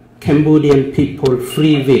Cambodian people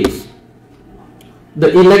free wills. The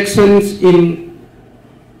elections in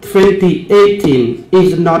 2018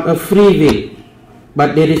 is not a free will,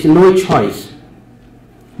 but there is no choice.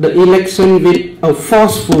 The election with a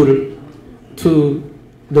forceful to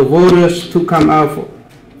the voters to come out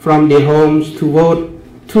from their homes to vote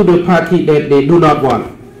to the party that they do not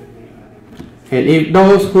want. And if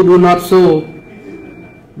those who do not show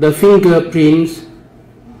the fingerprints,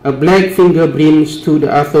 black fingerprints to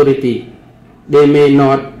the authority, they may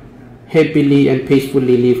not happily and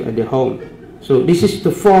peacefully live at their home. So this is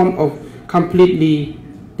the form of completely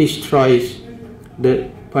destroys the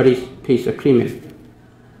Paris Peace Agreement.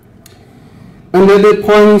 Another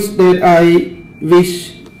point that I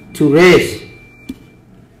wish to raise,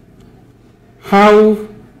 how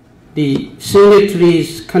the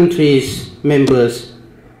signatories countries members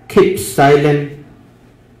keep silent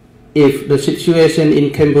if the situation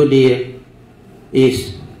in Cambodia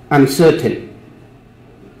is uncertain.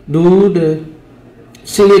 Do the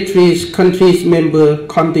signatories countries member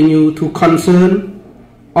continue to concern,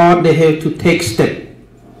 or they have to take step,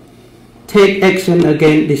 take action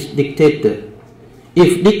against this dictator?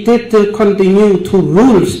 If dictator continue to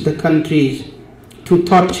rule the countries, to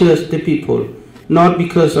torture the people, not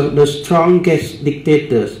because of the strongest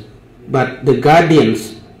dictators, but the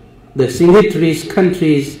guardians, the signatories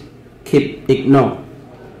countries keep ignored.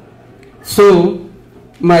 So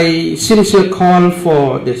my sincere call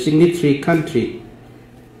for the signatory country,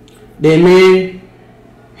 they may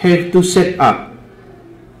have to set up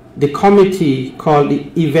the committee called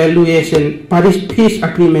the Evaluation, Paris Peace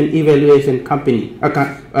Agreement Evaluation Committee.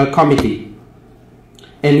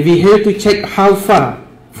 And we have to check how far,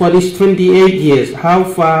 for these 28 years, how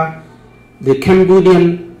far the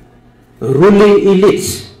Cambodian ruling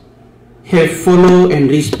elites have followed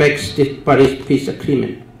and respect the Paris Peace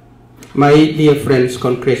Agreement. My dear friends,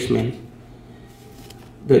 congressmen,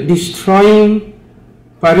 the destroying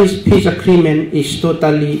Paris Peace Agreement is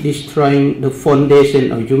totally destroying the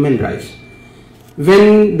foundation of human rights.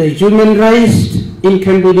 When the human rights in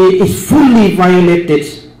Cambodia is fully violated,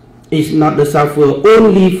 it's not the suffer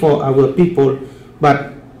only for our people,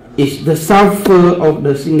 but it's the suffer of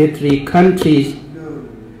the signatory countries.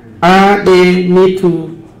 They need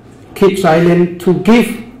to keep silent, to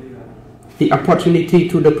give the opportunity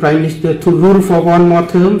to the Prime Minister to rule for one more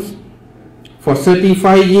term? For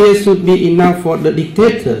 35 years should be enough for the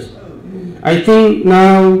dictators. I think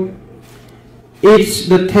now it's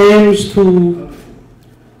the time to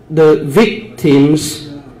the victims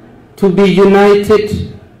to be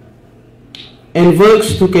united and work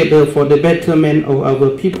together for the betterment of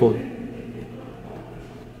our people.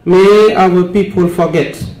 May our people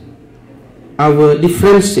forget our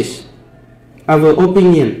differences, our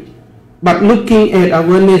opinion, but looking at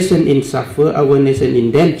our nation in suffer, our nation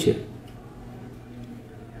in danger.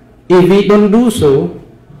 If we don't do so,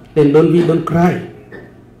 then we don't cry.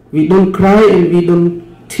 We don't cry and we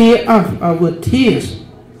don't tear up our tears.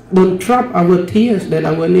 Don't drop our tears that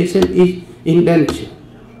our nation is in danger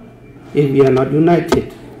if we are not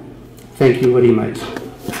united. Thank you very much.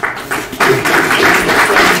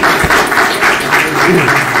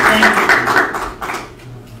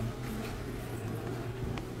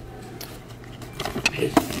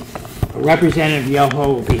 Representative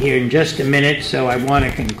Yoho will be here in just a minute, so I want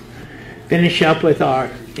to finish up with our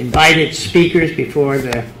invited speakers before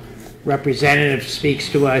the representative speaks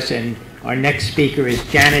to us. And our next speaker is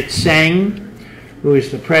Janet Seng, who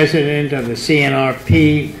is the president of the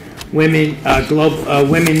CNRP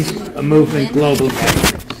Women's Movement Global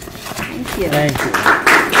Network. Thank you. Thank you.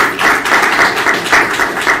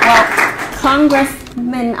 Well,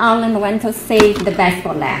 Congressman Allen went to save the best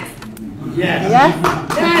for last. Yes.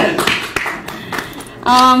 Yes?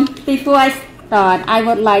 Before I start, I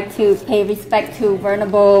would like to pay respect to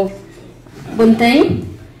Venerable Buntenh.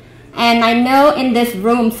 And I know in this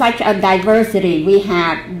room such a diversity. We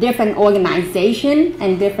have different organizations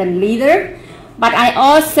and different leaders. But I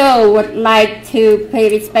also would like to pay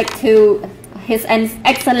respect to His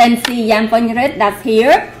Excellency Jan Vonjerit that's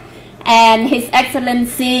here, and His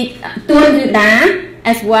Excellency Sorn Dara,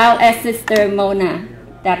 as well as Sister Mona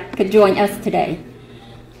that could join us today.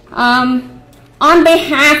 On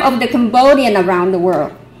behalf of the Cambodian around the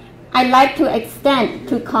world, I'd like to extend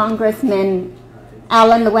to Congressman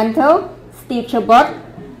Alan Lewento, Steve Chabot,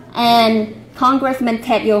 and Congressman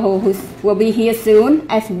Ted Yoho, who will be here soon,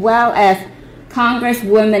 as well as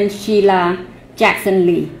Congresswoman Sheila Jackson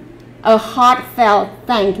Lee, a heartfelt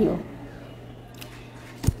thank you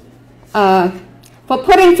for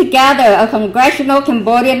putting together a Congressional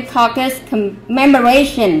Cambodian Caucus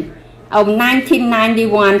commemoration of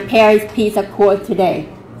 1991 Paris Peace Accord today.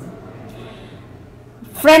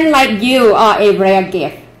 Friends like you are a rare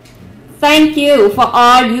gift. Thank you for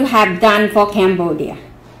all you have done for Cambodia.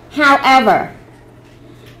 However,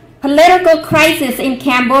 political crisis in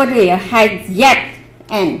Cambodia has yet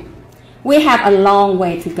end. We have a long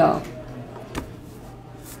way to go.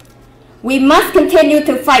 We must continue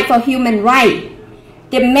to fight for human rights,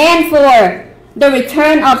 demand for the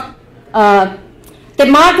return of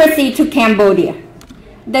democracy to Cambodia.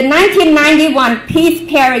 The 1991 Peace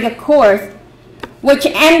Paris Accords, which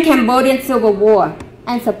ended Cambodian Civil War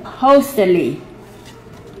and supposedly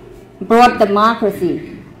brought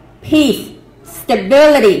democracy, peace,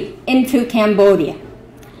 stability into Cambodia.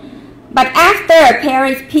 But after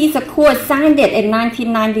Paris Peace Accord signed it in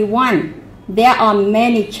 1991, there are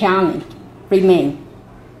many challenges remain.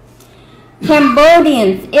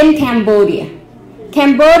 Cambodians in Cambodia,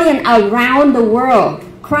 Cambodians around the world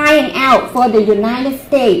crying out for the United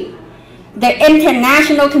States, the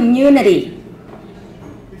international community,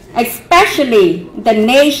 especially the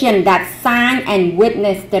nation that signed and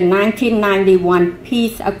witnessed the 1991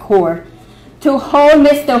 Peace Accord, to hold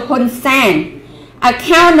Mr. Hun Sen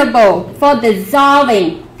accountable for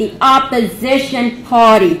dissolving the opposition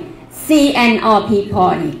party, CNRP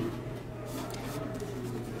party,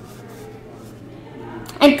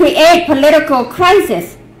 and create political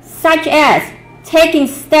crisis such as taking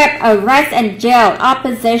steps to arrest and jail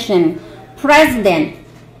opposition, president,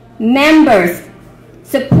 members,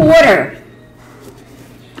 supporters.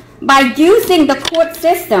 By using the court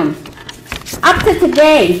system, up to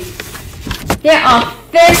today, there are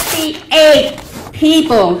 58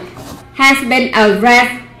 people has been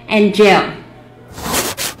arrested and jailed.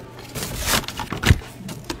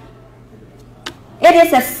 It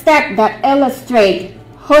is a step that illustrates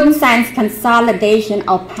Hun Sen's consolidation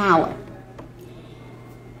of power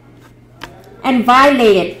and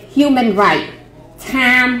violated human rights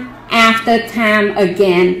time after time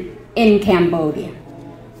again in Cambodia.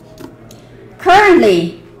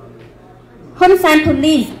 Currently, Hun Sen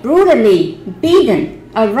police brutally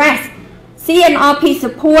beaten, arrest CNRP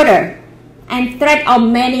supporters, and threat of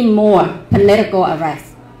many more political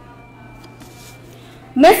arrests.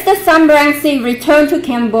 Mr. Samrang's return to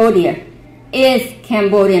Cambodia is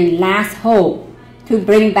Cambodian last hope to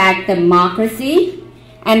bring back democracy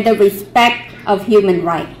and the respect of human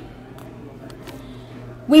rights.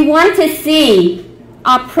 We want to see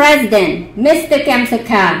our president, Mr.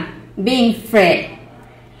 Sokhom, being freed.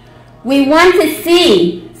 We want to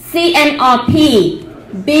see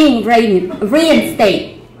CNRP being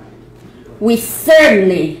reinstated. We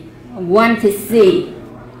certainly want to see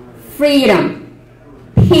freedom,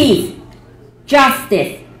 peace,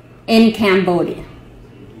 justice in Cambodia.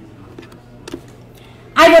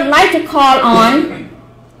 I would like to call on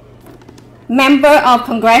member of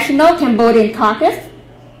Congressional Cambodian Caucus,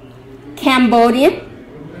 Cambodia,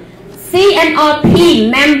 CNRP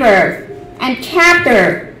members and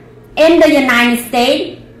chapters in the United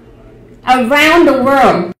States, around the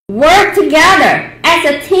world, work together as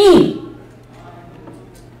a team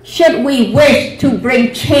should we wish to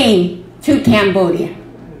bring change to Cambodia.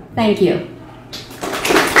 Thank you.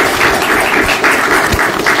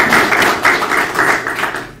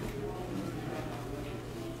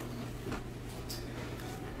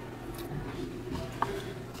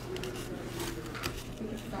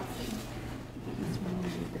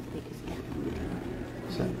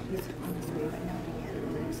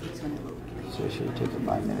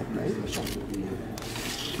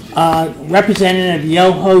 Representative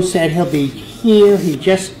Yoho said he'll be here. He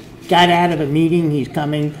just got out of a meeting. He's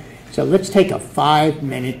coming. So let's take a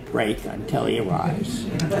 5-minute break until he arrives.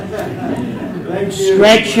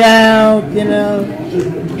 Stretch out, you know.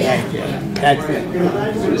 Thank you. That's it.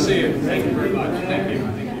 Good to see you. Thank you very much. Thank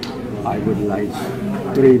you. I would like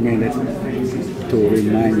 3 minutes. to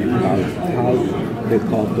remind about how the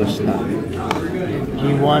caucus started. Do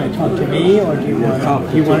you want to talk to me, or do you want to talk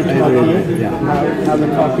to you? Yeah. How the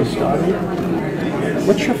caucus started?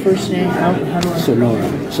 What's your first name? How do I...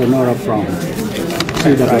 Sonora from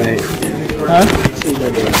CWA. Huh?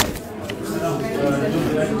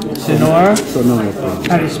 Sonora? Sonora from.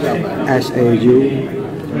 How do you spell it?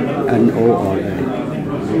 SAUNORA.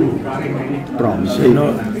 From.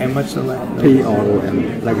 And what's the last?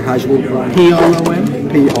 PROM. Like high school from. PROM?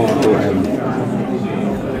 PROM.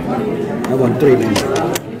 I want 3 minutes.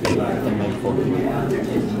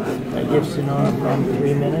 I give Sonora from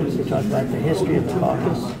 3 minutes to talk about the history of the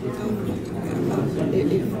caucus.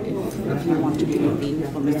 If you want to be convened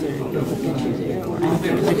for Mr. Get you there, or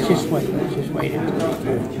Let's just wait. Let's just wait until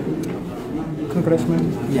Congressman,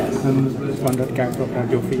 yes. One that came from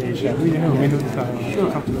Radio Free Asia. We have a minute to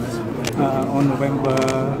come to us. On November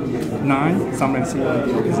 9, some MC of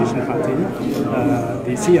the opposition party,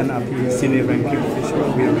 the CNRP senior ranking official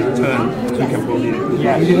will return to Cambodia.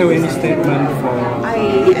 Yes. Do you have any statement for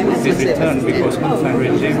this return? Because Buntenh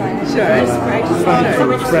regime trying to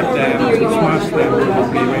spread them, to smash them, to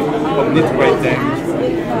obliterate them.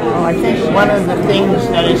 Well, I think one of the things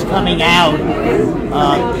that is coming out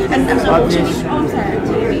of this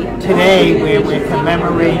today, where we're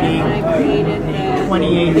commemorating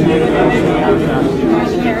 28th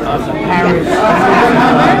anniversary of the Paris.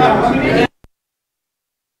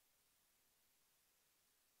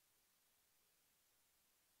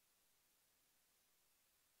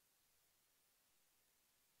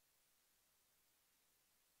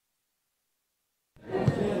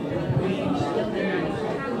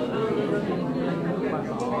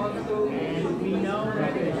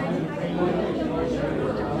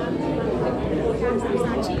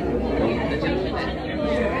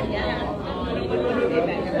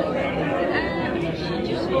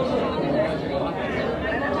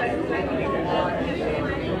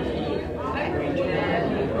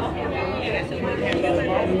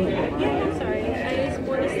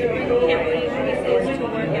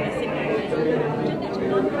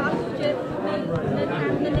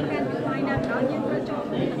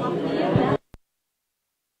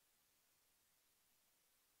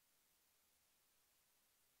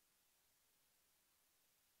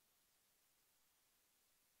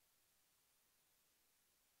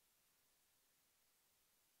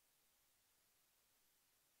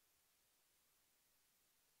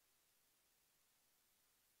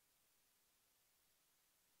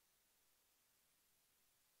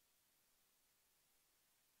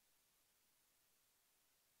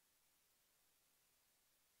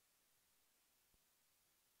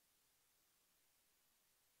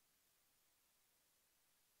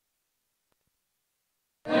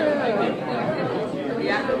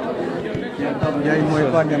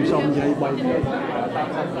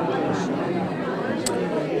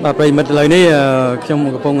 Bàប្រិមិត្តឥឡូវនេះខ្ញុំ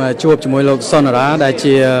កំពុងជួបជាមួយលោក Sorn Dara ដែល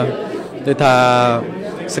ជាដូចថា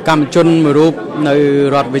សកម្មជនមួយរូបនៅ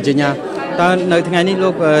រដ្ឋ Virginia តើនៅថ្ងៃនេះលោ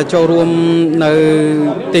កចូលរួមនៅ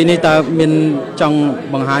ទីនេះតើមានចង់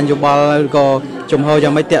បង្ហាញយោបល់ឬក៏ជំហរយ៉ា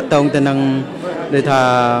ងម៉េចតាក់ទងទៅនឹងដូចថា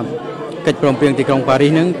កិច្ចព្រមព្រៀងទីក្រុងប៉ារី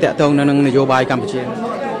សនឹងតាក់ទងនៅនឹងនយោបាយកម្ពុជា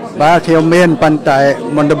បាទខ្ញុំមានប៉ុន្តែ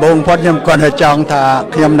មុនដំបូងផុតខ្ញុំគាត់ចង់ថា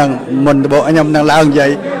ខ្ញុំនឹងមុនដំបូងខ្ញុំនឹងឡើងនិយាយ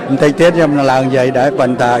បន្តិចទៀតខ្ញុំនឹងឡើងនិយាយដែរប៉ុ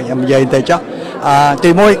ន្តែខ្ញុំនិយាយទៅចុះ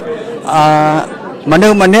ទីមួយមនុ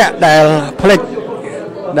ស្សម្នាក់ដែលផ្លិច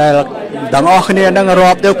ដែលទាំងអស់គ្នានឹង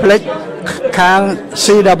រាប់ទៅផ្លិចខាង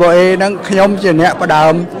CWA នឹងខ្ញុំជាអ្នកផ្ដើ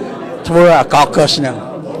មធ្វើអា caucus ហ្នឹង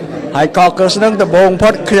ហើយ caucus ហ្នឹងដំបូងផុ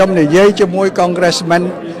តខ្ញុំនិយាយជាមួយ Congressman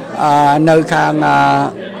នៅខាង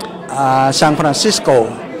San Francisco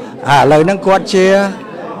ឥឡូវហ្នឹងគាត់ជា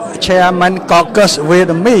Chairman Caucus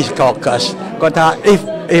Vietnamese Caucus គាត់ថា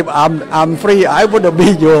if I'm free I would be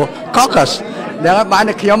your caucus ដែលបាន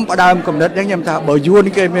តែខ្ញុំផ្ដើមកំណត់ហ្នឹងខ្ញុំថាបើយួន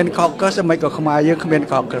គេមាន caucus មិនក៏ខ្មែរយើងគ្មាន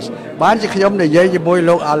caucus បានជាខ្ញុំនិយាយជាមួយ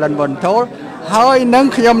លោក Alan Buntenh ហើយនឹង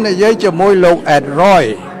ខ្ញុំនិយាយជាមួយលោក Ed Roy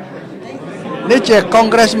នេះជា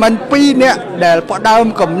Congressman 2 នាក់ដែលផ្ដើម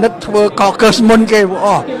កំណត់ធ្វើ caucus មុនគេអ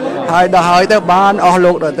ស់ហើយដល់ហើយទៅបានអស់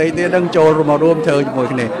លោកដទៃទៀតនឹងចូលមករួមធ្វើជាមួយ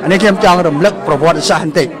គ្នាអានេះខ្ញុំចង់រំលឹកប្រវត្តិសាស្ត្រប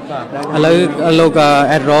ន្តិចឥឡូវលោក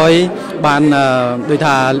Ed Roy បានដូច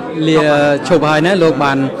ថាលាឈប់ហើយណាលោក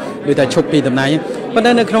បានដូចថាឈប់ពីតំណែងប៉ុន្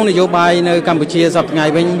តែនៅក្នុងនយោបាយនៅកម្ពុជាសប្តាហ៍ថ្ងៃ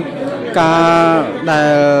វិញការដែល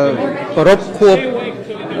ប្រពខួប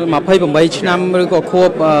28ឆ្នាំឬក៏ខួប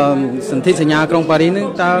សន្ធិសញ្ញាក្រុងប៉ារីសនឹង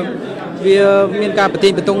តើវាមានការប្រតិ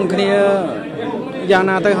បត្តិគ្នាយ៉ាង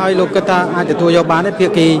ណាទៅហើយលោកគិតថាអាចទទួលយកបានទេភា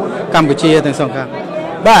គីកម្ពុជាទាំងសងខាង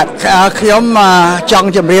បាទខ្ញុំចង់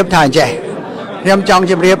ជម្រាបថាអញ្ចេះខ្ញុំចង់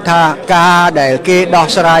ជម្រាបថាការដែលគេដោះ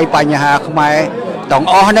ស្រាយបញ្ហាខ្មែរ tổng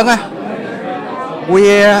o nữa á we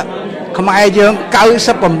không ai dương cao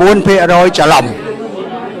sắp bằng buôn phê rồi trả lòng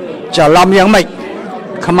យ៉ាងម៉េច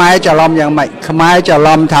ខ្មែរtrả lòngយ៉ាងម៉េចខ្មែរtrả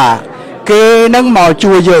lòng thảគេនឹងមក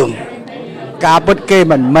ជួយយើងការពិតគេ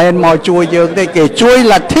មិនមែនមកជួយយើងទេគេជួយ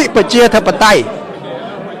លទ្ធិប្រជាធិបតេយ្យ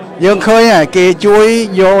យើងឃើញគេជួយ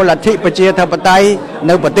យកលទ្ធិប្រជាធិបតេយ្យ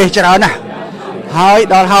នៅប្រទេសច្រើនណាស់ហើយ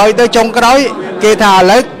ដល់ហើយទៅចុងក្រោយគេថាឥ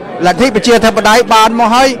ឡូវលទ្ធិប្រជាធិបតេយ្យបានមក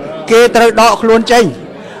ហើយគេត្រូវដកខ្លួនចេញ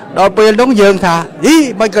ដល់ពេលនោះយើងថាអី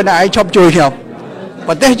មិនគណៈឯងឈប់ជួយខ្ញុំ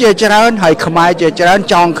ប្រទេសជាច្រើនហើយខ្មែរជាច្រើន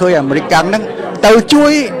ចង់ឃើញអាមេរិកហ្នឹងទៅជួ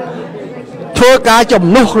យធ្វើការជំ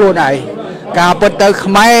នួសខ្លួនឯងការពិតទៅ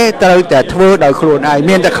ខ្មែរត្រូវតែធ្វើដោយខ្លួនឯង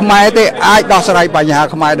មានតែខ្មែរទេអាចដោះស្រាយបញ្ហា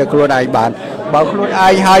ខ្មែរដោយខ្លួនឯងបានបើខ្លួនឯ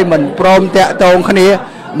ងហើយមិនព្រមតាក់ទងគ្នា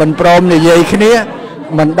មិនព្រមនិយាយគ្នា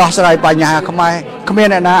មិនដោះស្រាយបញ្ហាខ្មែរគ្មាន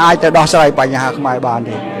អ្នកណាអាចទៅដោះស្រាយបញ្ហាខ្មែរបាន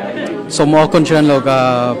ទេសូមអរគុណច្រើនលោក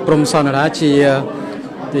ព្រំសនរាជា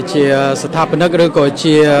ស្ថាបនិកឬក៏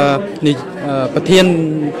ជាប្រធាន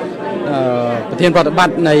ប្រតិបត្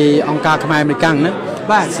តិនៃអង្គការខ្មែរអាមេរិកណា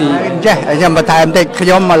បាទចេះខ្ញុំបន្ថែមតិចខ្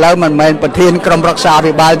ញុំឥឡូវមិនមែនប្រធានក្រុមរក្សា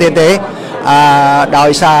វិបាលទេដោ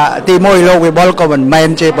យសារទី1លោកវិបុលក៏មិនមែន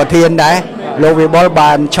ជាប្រធានដែរលោកវិបុល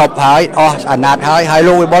បានឈប់ហើយអស់អាណត្តិហើយ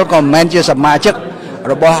លោកវិបុលក៏មិនមែនជាសមាជិក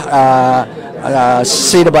របស់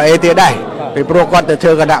CWA ទៀតដែរពីព្រោះគាត់ទៅធ្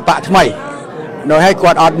វើគណៈបកថ្មីដោយឲ្យ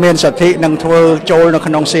គាត់អត់មានសិទ្ធិនឹងធ្វើចូលនៅ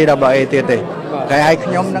ក្នុង CWA ទៀតទេតែឲ្យ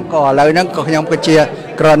ខ្ញុំហ្នឹងក៏ឥឡូវហ្នឹងក៏ខ្ញុំក៏ជា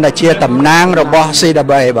គ្រាន់តែជាតំណាងរបស់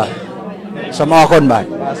CWA បាទសូមអរគុណបាទ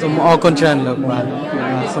សូមអរគុណច្រើនលោកបាទ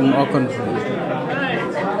សូមអរគុណ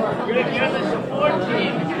បា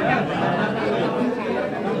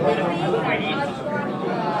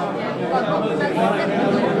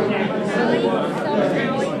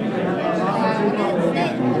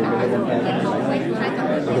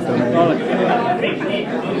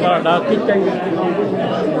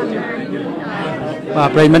ទ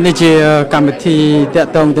ប្រិមត្តនេះជាកម្មវិធីតាក់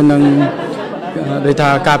ទងទៅនឹងដោយថា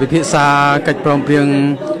ការពិភាក្សាកិច្ចព្រមព្រៀង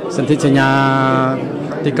សន្ធិសញ្ញា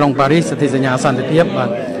ទីក្រុងប៉ារីសសន្ធិសញ្ញាសន្តិភាពបាទ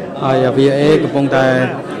ហើយ VOA កំពុងតែ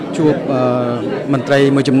ជួបមន្ត្រី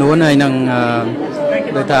មួយចំនួនហើយនឹង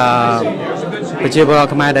ដោយថាប្រជាពលរដ្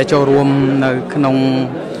ឋខ្មែរដែលចូលរួមនៅក្នុង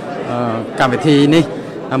កម្មវិធីនេះ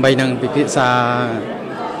ដើម្បីនឹងពិភាក្សា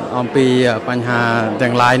អំពីបញ្ហា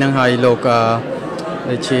ទាំងឡាយហ្នឹងហើយលោក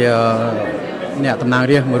ដូចជាអ្នកតំណាង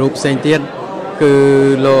រាស្ត្រមួយរូបផ្សេងទៀតគឺ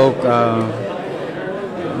លោក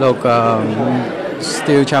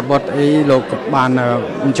Steel Chabot អីលោកបាន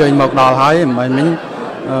អញ្ជើញមកដល់ហើយមិញ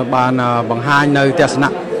បានបង្ហាញនៅទស្សនៈ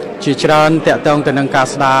ជាច្រើនតាក់ទងទៅនឹងការ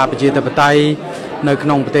ស្ដារប្រជាធិបតេយ្យនៅក្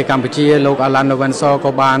នុងប្រទេសកម្ពុជាលោក Alan Novanso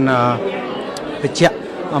ក៏បានបញ្ជាក់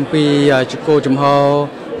អំពីគោលជំហរ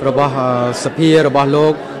របស់សភារបស់លោ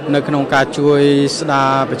កនៅក្នុងការជួយស្ដា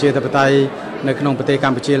រប្រជាធិបតេយ្យនៅក្នុងប្រទេសក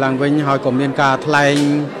ម្ពុជាឡើងវិញហើយក៏មានការថ្លែង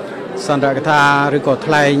សន្ទរកថាឬក៏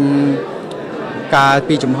ថ្លែងការ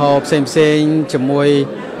ពីជំហរផ្សេងជាមួយ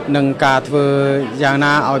នឹងការធ្វើយ៉ាង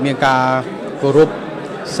ណាឲ្យមានការគោរព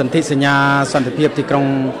សន្ធិសញ្ញាសន្តិភាពទីក្រុង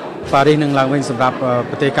ប៉ារីសនឹងឡើងវិញសម្រាប់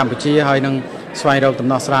ប្រទេសកម្ពុជាហើយនឹងស្វែងរកដំ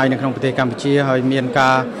ណោះស្រាយនៅក្នុងប្រទេសកម្ពុជាហើយមាន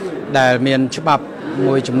ការដែលមានច្បាប់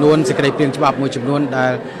មួយចំនួនសេចក្តីព្រាងច្បាប់មួយចំនួនដែ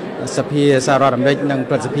លសភាសហរដ្ឋអាមេរិកនិង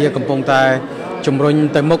ប្រតិសភាកំពុងតែជំរុញ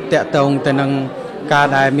ទៅមុខតាក់ទងទៅនឹងការ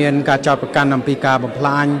ដែលមានការចោទប្រកាន់អំពីការបំផ្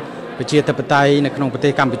លាញប្រជាធិបតេយ្យនៅក្នុងប្រទេ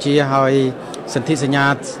សកម្ពុជាហើយសន្ធិសញ្ញា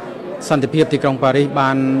សន្តិភាពទីក្រុងប៉ារីស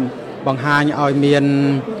បានបង្ហាញឲ្យមាន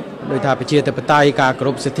ដោយថាប្រជាធិបតេយ្យការគោរ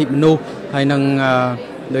ពសិទ្ធិមនុស្សហើយនឹង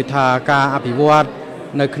ដោយថាការអភិវឌ្ឍ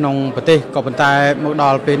នៅក្នុងប្រទេសក៏ប៉ុន្តែមកដ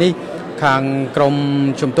ល់ពេលនេះខាងក្រម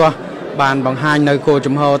ជំទាស់បានបង្ហាញនៅគោល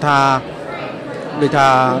ជំហរថាដូចថា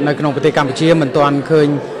នៅក្នុងប្រទេសកម្ពុជាមិនទាន់ឃើញ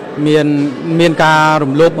មានការ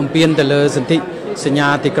រំលោភបំពានទៅលើសន្ធិសញ្ញា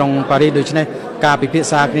ទីក្រុងប៉ារីសដូច្នេះការពិភាក្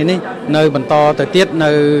សាគ្នានេះនៅបន្តទៅទៀត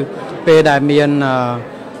នៅពេលដែលមាន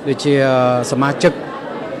ដូចជាសមាជិក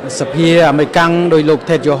សភាអាមេរិកដោយលោក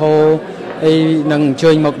Ted Yoho អីនឹងអញ្ជើ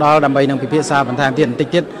ញមកដល់ដើម្បីនឹងពិភាក្សាបន្ថែមទៀតបន្តិច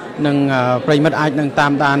ទៀតនឹងប្រិមិត្តអាចនឹងតា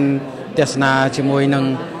មដានទស្សនាជាមួយនឹង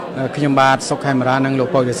ខ្ញុំបាទសុកខេមរានិងលោក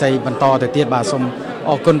ប៉ុលវិស័យបន្តទៅទៀតបាទសូម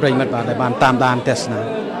អរគុណប្រិមិត្តបាទដែលបានតាមដានទស្សនា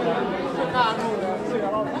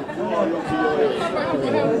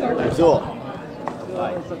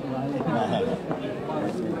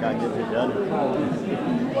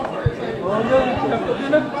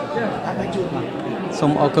សូ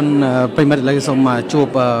មអរគុណប្រិមិត្តឥឡូវសូមជួប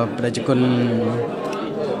ប្រជាជន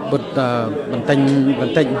បុត្របន្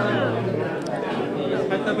តិច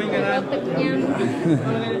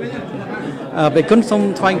ពេលគុណសូម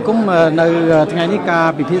ថ្លែងគុំនៅថ្ងៃនេះការ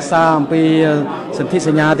ពិភាក្សាអំពីសន្ធិស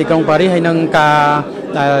ញ្ញាទីក្រុងប៉ារីសហើយនឹងការ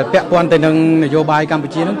ពាក់ព័ន្ធទៅនឹងនយោបាយកម្ពុ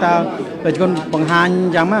ជាហ្នឹងតើប្រជាជនបង្ហាញ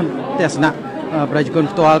យ៉ាងម៉េចទស្សនៈប្រជាជន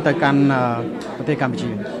ផ្ទាល់ទៅកាន់ប្រទេសកម្ពុជា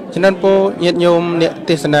ចំនួនពោញាតិញោមអ្នក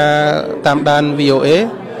ទេសនាតាមដាន VOA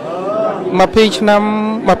 20 ឆ្នាំ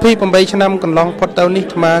28ឆ្នាំកន្លងផុតទៅនេះ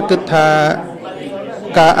អាត្មាគិតថា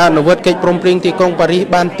ការអនុវត្តកិច្ចព្រមព្រៀងទីក្រុងប៉ារីស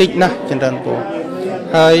បានតិចណាស់ចំនួនពោ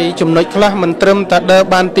ហើយចំណុចខ្លះមិនត្រឹមតែដើរ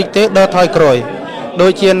បានតិចទេដើរថយក្រោយដូ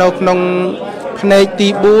ចជានៅក្នុងផ្នែកទី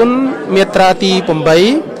4មាត្រាទី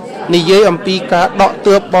8និយាយអំពីការដក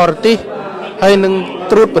ទើបបរទេសហើយនឹង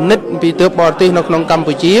ត្រួតពិនិត្យអំពីទើបបរទេសនៅក្នុងកម្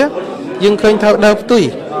ពុជាយើងឃើញថាដើរផ្ទុយ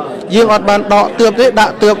យើងអត់បានដកទើបទេដា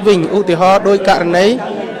ក់ទើបវិញឧទាហរណ៍ដោយករណី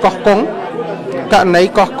កោះ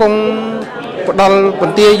កុងផ្ដល់ប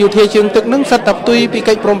ន្ទាយយោធាជើងទឹកនឹងសិតតែផ្ទុយពី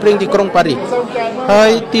កិច្ចព្រមព្រៀងទីក្រុងប៉ារីសហើ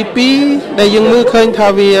យទី2ដែលយើងមើលឃើញថា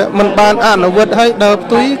វាមិនបានអនុវត្តឲ្យដើរផ្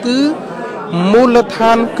ទុយគឺមូលដ្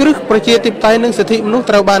ឋានគ្រឹះប្រជាធិបតេយ្យនិងសិទ្ធិមនុស្ស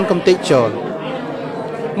ត្រូវបានកំទេចចោល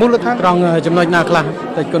មូលដ្ឋានត្រង់ចំណុចណាខ្លះ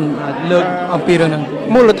តែគុណលើកអំពីរឿងហ្នឹង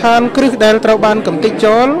មូលដ្ឋានគ្រឹះដែលត្រូវបានកំទេច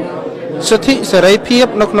ចោលសិទ្ធិសេរីភាព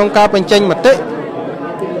នៅក្នុងការបញ្ចេញមតិ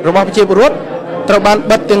របស់ប្រជាពលរដ្ឋត្រូវបាន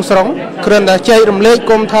បិទទាំងស្រុងគ្រាន់តែចែករំលែក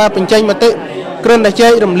គុំថាបញ្ចេញមតិគ្រាន់តែចែ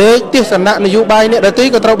ករំលែកទស្សនៈនយោបាយអ្នកដទៃ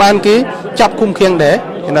ក៏ត្រូវបានគេចាប់ឃុំឃាំងដែរ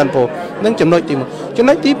ចំនួនពោនឹងចំណុចទី1ចំ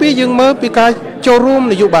ណុចទី2យើងមើលពីការចូលរួម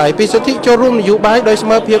នយោបាយពីសិទ្ធិចូលរួមនយោបាយដោយស្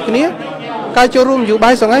មើភាពគ្នាការចូលរួមនយោបា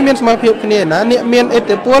យសង្ហៃមានស្មើភាពគ្នាណាអ្នកមានឥទ្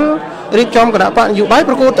ធិពលរៀបចំគណៈបកនយោបាយ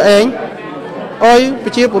ប្រកួតតែឯងអោយប្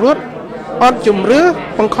រជាពលរដ្ឋអត់ជំរឿ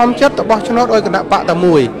បង្ខំចិត្តទៅបោះឆ្នោតឲ្យគណៈបកតែ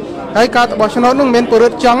មួយហើយការទៅបោះឆ្នោតនឹងមិនមែនពលរ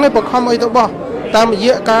ដ្ឋចង់ទេបង្ខំឲ្យទៅបោះតាមរ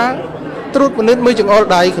យៈការត្រួតពិនិត្យមើលចង្អុល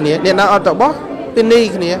ដៃគ្នាអ្នកណាអត់ទៅបោះពីនេះ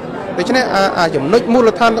គ្នាដូច្នេះចំណុចមូល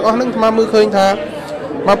ដ្ឋានទាំងអស់ហ្នឹងស្មើមើលឃើញថា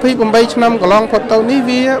28ឆ្នាំកន្លងផុតទៅនេះ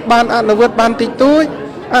វាបានអនុវត្តបានតិចតួច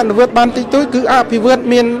គឺអភិវឌ្ឍ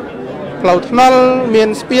មានផ្លូវថ្នល់មាន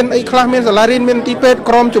ស្ពានអីខ្លះមានសាលារៀនមានទីពេទ្យ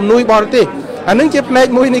ក្រមជំនួយបរទេសអានឹងជាផ្នែក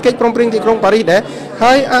មួយនៃកិច្ចព្រមព្រៀងទីក្រុងប៉ារីសដែរ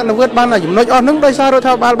ហើយអនុវត្តបានចំណុចអស់ហ្នឹងដោយសាររដ្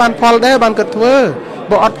ឋាភិបាលបានផលដែរបានគិតធ្វើ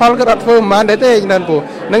បើអត់ផលគិតអត់ធ្វើមិនបានដែរទេចំនួនពូ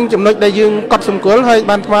នឹងចំណុចដែលយើងកត់សម្គាល់ហើយ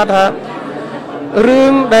បានថ្មថារឿ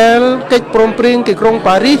ងដែលកិច្ចព្រមព្រៀងទីក្រុង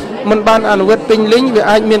ប៉ារីសមិនបានអនុវត្តពេញលេញវា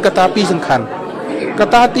អាចមានកត្តាពីរសំខាន់ក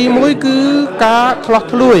ត្តាទី1គឺការឆ្លោះ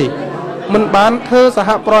ធ្លួយមិនបានធ្វើសហ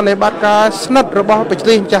ប្រតិបត្តិការស្និទ្ធរបស់ប្រ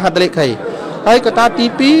ទេសម្ចាស់ហត្ថលេខីហើយកត្តាទី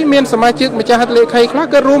2មានសមាជិកម្ចាស់ហត្ថលេខីខ្លះ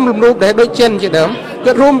គាត់រួមរំលោភដែរដូចចិនជាដើម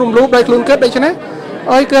គាត់រួមរំលោភដោយខ្លួនគាត់ដូច្នេះ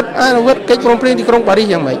ឲ្យគាត់អនុវត្តកិច្ចព្រមព្រៀងទីក្រុងប៉ារីស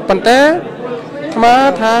យ៉ាងម៉េចប៉ុន្តែស្មារ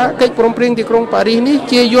ថាកិច្ចព្រមព្រៀងទីក្រុងប៉ារីសនេះ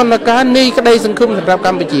ជាយន្តការនៃក្តីសង្ឃឹមសម្រាប់ក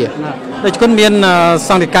ម្ពុជាដូចគុណមាន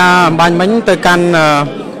សង្កេតការណ៍អំបញ្ញមិញទៅកាន់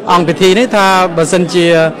អង្គពិធីនេះថាបើសិនជា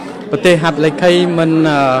ប្រទេសហត្ថលេខីមិន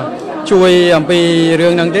ជួយអំពីរឿ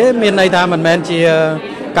ងហ្នឹងទេមានន័យថាមិនមែនជា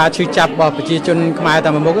ការឈឺចាប់របស់ប្រជាជនខ្មែរតែ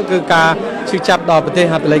មួយមុខគឺការឈឺចាប់ដល់ប្រទេស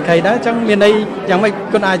ហត្ថលេខីដែរអញ្ចឹងមានន័យយ៉ាងម៉េច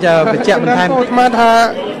គុណអាចបញ្ជាក់បន្ថែមស្មានថា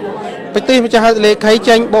ប្រទេសម្ចាស់ហត្ថលេខី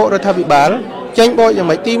ចេញបករដ្ឋាភិបាលចេញបកយ៉ាង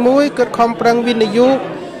ម៉េចទី1គាត់ខំប្រឹងវិនិយោគ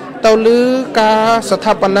ទៅលើការស្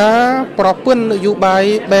ថាបនាប្រព័ន្ធនយោបាយ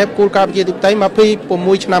បែបគោលការណ៍ប្រជាធិបតេយ្យ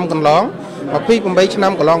26ឆ្នាំកន្លង28ឆ្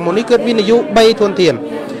នាំកន្លងមកនេះគាត់វិនិយោគ3ធនធាន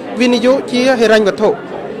វិនិយោគជាហិរញ្ញវត្ថុ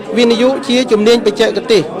វិនិយោគជាជំនាញបច្ចេក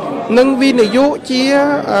ទេសនិងវិនិយោគជា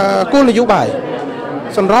គោលនយោបាយ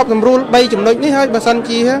សម្រាប់សម្រួល3ចំណុចនេះហើយបើសិន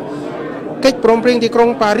ជាកិច្ចព្រមព្រៀងទីក្រុង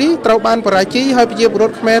ប៉ារីសត្រូវបានបរាជ័យហើយប្រជាពលរ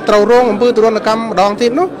ដ្ឋខ្មែរត្រូវរងអំពើទរណកម្មម្ដងទៀ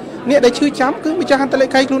តនោះអ្នកដែលឈឺចាប់គឺម្ចាស់ហត្ថលេ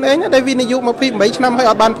ខីខ្លួនឯងដែលវិនិយោគ28ឆ្នាំហើយ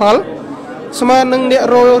អត់បានផលស្មើនឹងអ្នក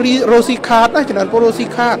រស់ស៊ីខាតណាចំនួនពលរស់ស៊ី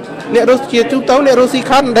ខាតអ្នករស់ជាទូទៅអ្នករស់ស៊ី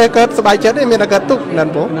ខាតដែលកើតសบายចិត្តទេមានតែកើតទុកចំនួន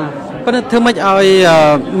ពលប៉ុន្តែធ្វើម៉េចឲ្យ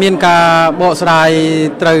មានការបកស្រាយ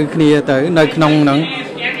ត្រូវគ្នាទៅនៅក្នុងហ្នឹង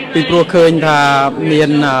ពីព្រោះឃើញថាមា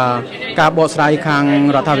នការបកស្រាយខាង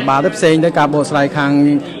រដ្ឋាភិបាលទៅផ្សេងទៅការបកស្រាយខាង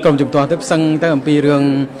ក្រមជំទាស់ទៅផ្សឹងទៅអំពីរឿង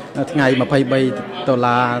ថ្ងៃ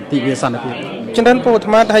$23ទិវាសន្តិភាពចំនួនពលអា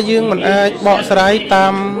ត្មាថាយើងមិនអាចបកស្រាយតា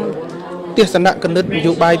មទស្សនៈគណិតន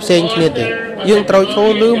យោបាយផ្សេងគ្នាទេយើងត្រូវចូល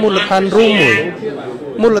លើមូលដ្ឋានរួមមួយ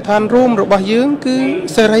មូលដ្ឋានរួមរបស់យើងគឺ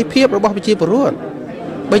សេរីភាពរបស់ប្រជាពលរដ្ឋ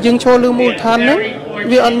បើយើងចូលលើមូលដ្ឋានហ្នឹង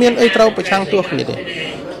វាអត់មានអីត្រូវប្រឆាំងទោះគ្នាទេ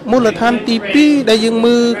មូលដ្ឋានទី2ដែលយើង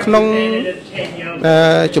មើលក្នុង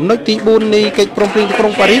ចំណុចទី4នៃកិច្ចព្រមព្រៀងទីក្រុ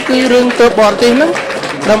ងប៉ារីសគឺរឿងទើបបរទេសហ្នឹង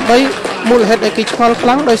ដើម្បីមូលហេតុឲ្យគេឆ្ងល់ខ្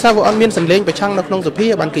លាំងដោយសារវាអត់មានសម្លេងប្រឆាំងនៅក្នុងសភា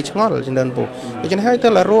បានគេឆ្ងល់ចំនួនពូដូច្នេះហើយទៅ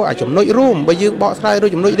ឡារោចំណុចរួមបើយើងបកស្រាយរួច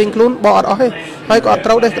ចំណុចរៀងខ្លួនបកអត់អស់ទេហើយក៏អត់ត្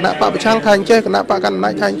រូវដែរគណៈបកប្រឆាំងថាអញ្ចេះគណៈបកកណ្ដាលអំណា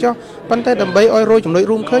ចថាអញ្ចោះប៉ុន្តែដើម្បីឲ្យរយចំណុច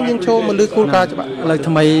រួមឃើញយើងចូលមកលើគោលការណ៍ច្បាប់ឥឡូវ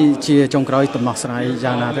ថ្មីជាចុងក្រោយដំណោះស្រាយ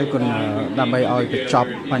យ៉ាងណាទៅគុណដើម្បីឲ្យបញ្ចប់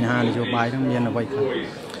បញ្ហានយោបាយហ្នឹងមានអ្វីខ្លះ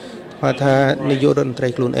គាត់ថានាយករដ្ឋមន្ត្រី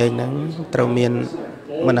ខ្លួនឯងហ្នឹងត្រូវមាន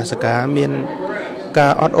មនសិការមានកា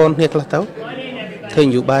រអត់អូនគ្នាខ្លះទៅធ្វើន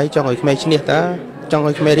យោបាយចង់ឲ្យខ្មែរឈ្នះតើ trong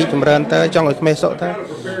người Khmer chấm rán ta trong người Khmer sọ ta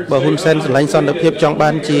bờ Hun Sen lãnh son được hiệp trong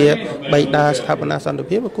ban chia bay đa sắp ban son được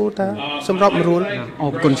hiệp cô ta xâm rộp luôn.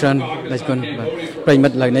 Con chân đại con bây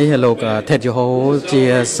mất lời này hello Ted Joho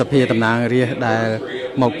chia sập hiện tầm nàng ria đại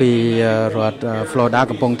một pi rồi Florida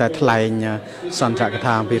cầm pong tại Thái son trạc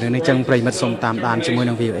tham vì nên chân bây mất sông tam đàn chỉ môi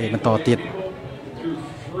năng VOA mình to tiệt.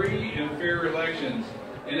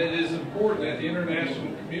 And it is important that the international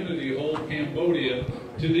community hold Cambodia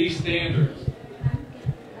to these standards.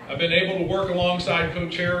 I've been able to work alongside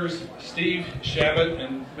co-chairs Steve Shabbat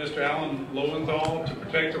and Mr. Alan Lowenthal to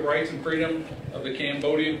protect the rights and freedom of the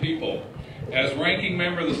Cambodian people. As ranking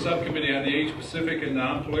member of the subcommittee on the Asia-Pacific and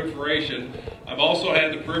non-proliferation, I've also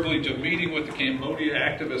had the privilege of meeting with the Cambodia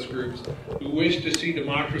activist groups who wish to see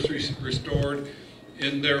democracy restored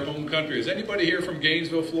in their home country. Is anybody here from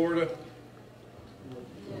Gainesville, Florida?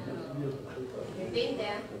 Been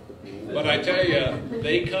there. But I tell you,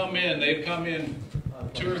 they've come in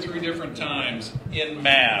 2 or 3 different times in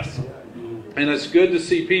mass. And it's good to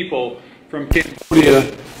see people from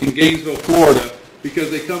Cambodia in Gainesville, Florida,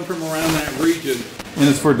 because they come from around that region, and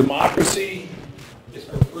it's for democracy, it's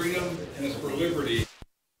for freedom, and it's for liberty.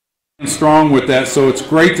 And strong with that, so it's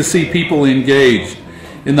great to see people engaged.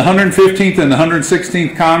 In the 115th and the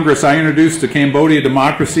 116th Congress, I introduced the Cambodia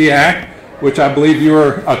Democracy Act, which I believe you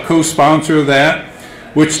are a co-sponsor of that,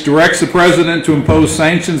 which directs the President to impose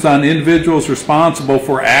sanctions on individuals responsible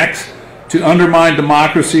for acts to undermine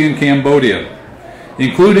democracy in Cambodia,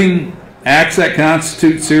 including acts that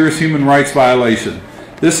constitute serious human rights violation.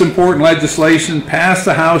 This important legislation passed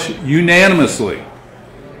the House unanimously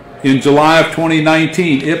in July of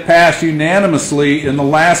 2019. It passed unanimously in the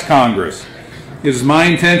last Congress. It is my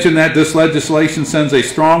intention that this legislation sends a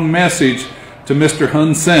strong message to Mr.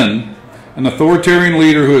 Hun Sen, an authoritarian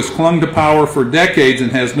leader who has clung to power for decades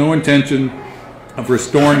and has no intention of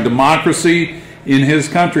restoring democracy in his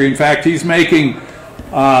country. In fact, he's making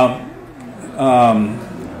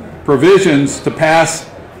provisions to pass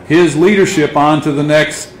his leadership on to the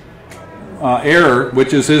next heir,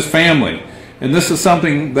 which is his family. And this is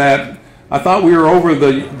something that I thought we were over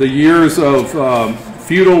the years of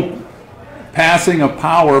feudal passing of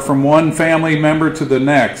power from one family member to the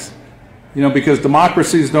next. You know, because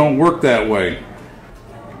democracies don't work that way.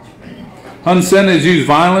 Hun Sen has used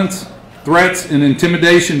violence, threats, and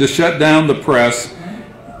intimidation to shut down the press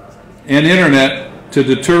and internet to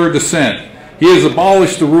deter dissent. He has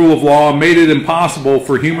abolished the rule of law and made it impossible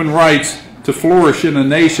for human rights to flourish in a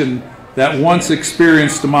nation that once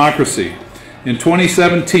experienced democracy. In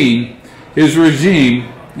 2017, his regime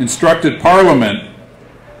instructed Parliament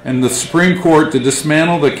and the Supreme Court to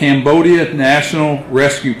dismantle the Cambodia National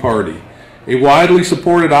Rescue Party, a widely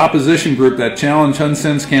supported opposition group that challenged Hun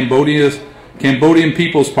Sen's Cambodian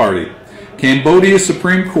People's Party. Cambodia's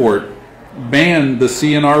Supreme Court banned the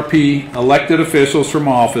CNRP elected officials from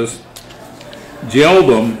office, jailed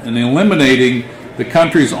them, and eliminating the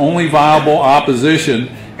country's only viable opposition,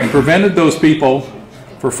 and prevented those people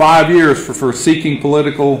for 5 years for seeking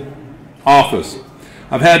political office.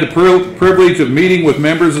 I've had the privilege of meeting with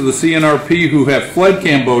members of the CNRP who have fled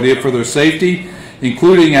Cambodia for their safety,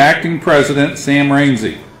 including acting President Sam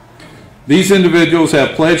Rainsy. These individuals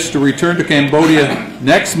have pledged to return to Cambodia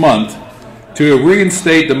next month to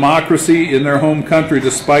reinstate democracy in their home country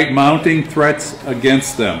despite mounting threats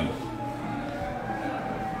against them.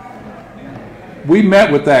 We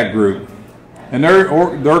met with that group, and their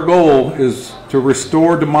goal is to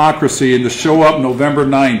restore democracy and to show up November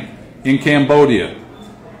 9th in Cambodia.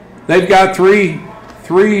 They've got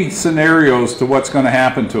three scenarios to what's going to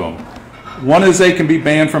happen to them. One is they can be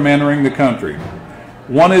banned from entering the country.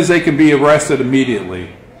 One is they can be arrested immediately.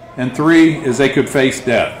 And 3 is they could face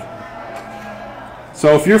death.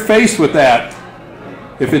 So if you're faced with that,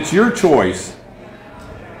 if it's your choice,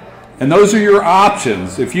 and those are your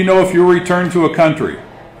options, if you know if you're returned to a country,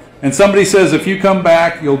 and somebody says if you come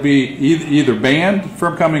back, you'll be either banned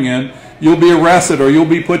from coming in, you'll be arrested, or you'll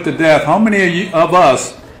be put to death, how many of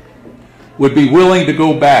us would be willing to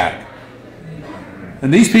go back?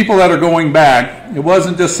 And these people that are going back, it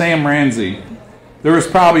wasn't just Sam Rainsy. There was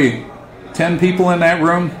probably 10 people in that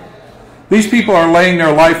room. These people are laying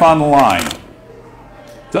their life on the line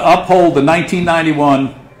to uphold the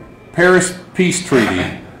 1991 Paris Peace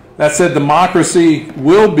Treaty that said democracy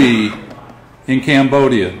will be in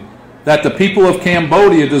Cambodia, that the people of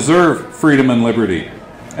Cambodia deserve freedom and liberty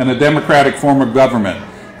and a democratic form of government.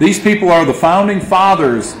 These people are the founding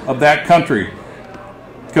fathers of that country.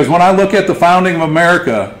 Because when I look at the founding of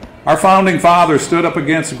America, our founding fathers stood up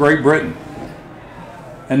against Great Britain.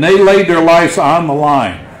 And they laid their lives on the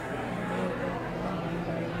line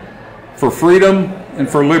for freedom and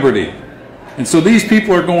for liberty. And so these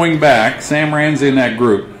people are going back, Sam Ramsey in that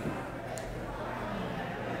group.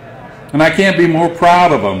 And I can't be more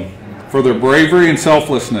proud of them for their bravery and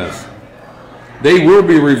selflessness. They will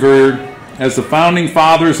be revered as the founding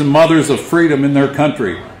fathers and mothers of freedom in their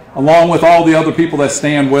country, along with all the other people that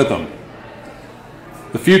stand with them.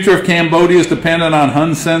 The future of Cambodia is dependent on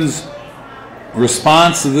Hun Sen's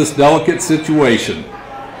response to this delicate situation.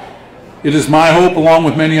 It is my hope, along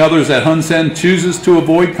with many others, that Hun Sen chooses to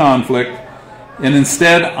avoid conflict and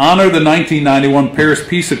instead honor the 1991 Paris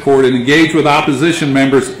Peace Accord and engage with opposition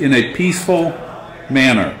members in a peaceful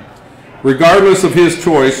manner. Regardless of his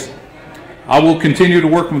choice, I will continue to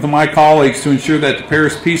work with my colleagues to ensure that the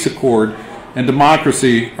Paris Peace Accord and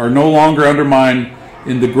democracy are no longer undermined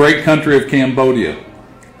in the great country of Cambodia.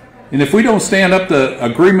 And if we don't stand up to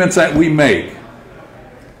agreements that we make,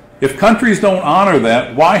 if countries don't honor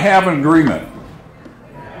that, why have an agreement?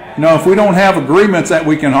 You know, if we don't have agreements that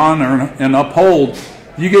we can honor and uphold,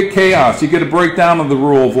 you get chaos, you get a breakdown of the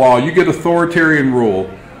rule of law, you get authoritarian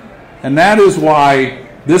rule. And that is why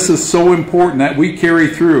this is so important that we carry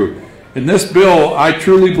through. In this bill, I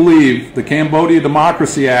truly believe the Cambodia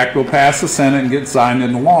Democracy Act will pass the Senate and get signed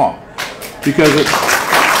into law. Because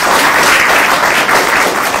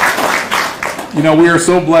you know, we are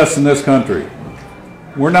so blessed in this country.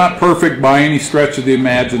 We're not perfect by any stretch of the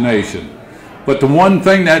imagination. But the one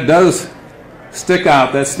thing that does stick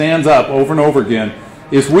out, that stands up over and over again,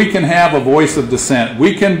 is we can have a voice of dissent.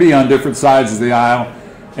 We can be on different sides of the aisle,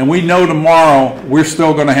 and we know tomorrow we're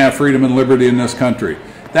still going to have freedom and liberty in this country.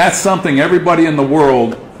 That's something everybody in the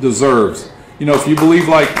world deserves. You know, if you believe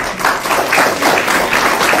like...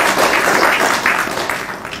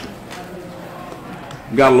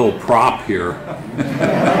 Got a little prop here.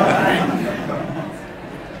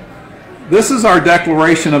 This is our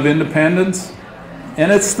Declaration of Independence,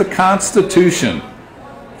 and it's the Constitution.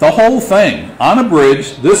 The whole thing,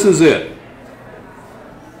 unabridged, this is it.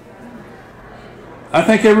 I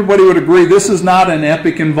think everybody would agree this is not an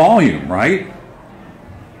epic in volume, right?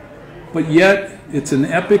 But yet, it's an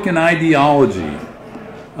epic in ideology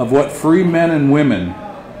of what free men and women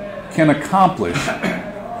can accomplish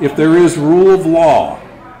if there is rule of law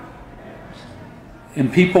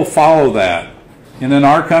and people follow that. And in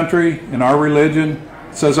our country, in our religion,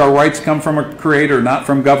 it says our rights come from a creator, not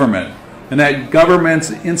from government. And that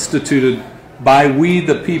government's instituted by we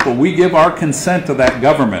the people. We give our consent to that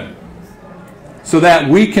government so that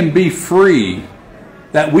we can be free,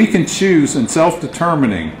 that we can choose and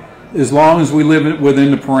self-determining as long as we live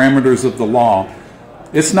within the parameters of the law.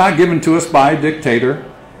 It's not given to us by a dictator.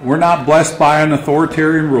 We're not blessed by an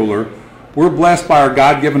authoritarian ruler. We're blessed by our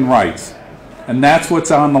God-given rights. And that's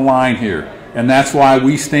what's on the line here. And that's why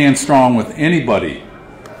we stand strong with anybody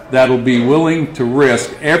that will be willing to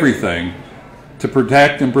risk everything to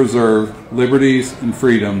protect and preserve liberties and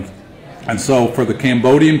freedoms. And so for the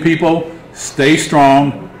Cambodian people, stay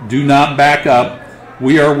strong, do not back up.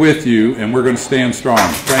 We are with you, and we're going to stand strong.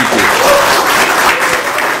 Thank you.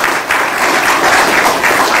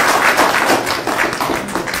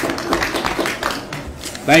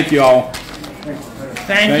 Thank you all.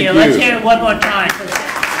 Thank you. Let's hear it one more time.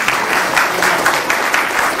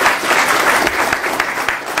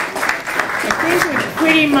 I think we're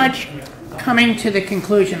pretty much coming to the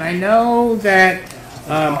conclusion. I know that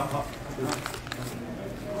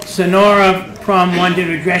Sonora Prom wanted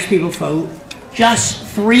to address people for just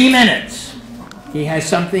 3 minutes. He has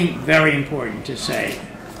something very important to say.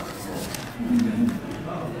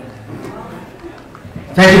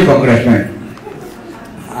 Thank you, Congressman.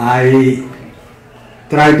 I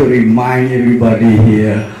try to remind everybody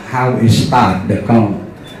here how it started,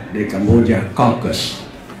 the Cambodia caucus.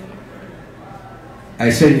 I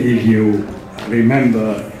think if you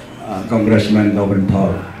remember, Congressman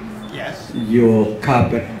Buntenh, yes, your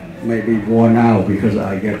carpet may be worn out because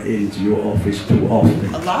I get into your office too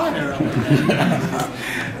often. A lot.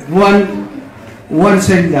 One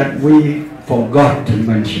thing that we forgot to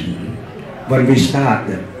mention when we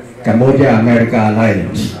started Cambodia-America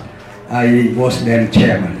Alliance, I was then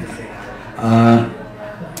chairman.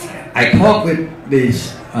 I talked with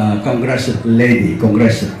this Congress lady,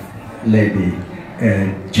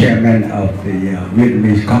 chairman of the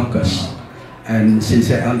Vietnamese caucus, and she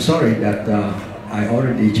said, "I'm sorry that I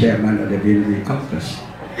already chairman of the Vietnamese caucus.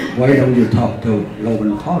 Why don't you talk to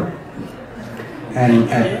Buntenh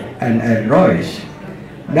and Ed Royce?"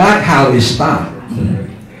 That's how it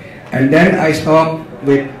started. And then I talked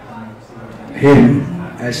with him.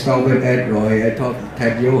 I talked with Ed Roy, I talked with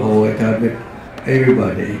Ted Yoho, I talked with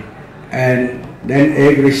everybody. And then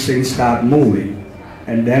everything started moving.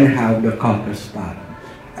 And then how the caucus started.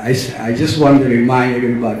 I just want to remind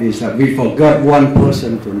everybody that we forgot one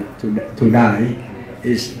person to die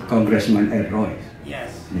is Congressman Ed Roy.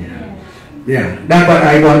 Yes. Yeah, that's what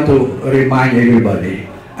I want to remind everybody.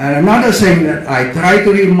 And another thing that I try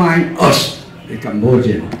to remind us, the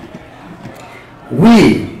Cambodian,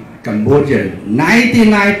 we Cambodian,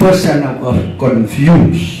 99% of us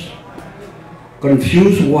confused.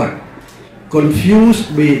 Confused what?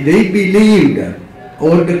 Confused, they believe that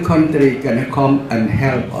all the country can come and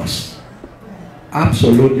help us.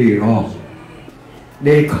 Absolutely wrong.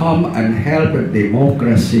 They come and help the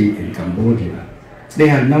democracy in Cambodia. They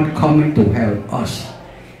are not coming to help us.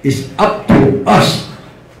 It's up to us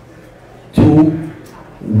to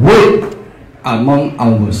work among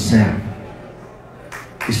ourselves.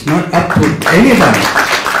 It's not up to anybody.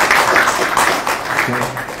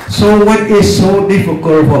 So what is so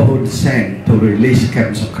difficult for Hun Sen to release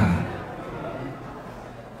Kem Sokha?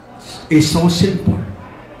 It's so simple.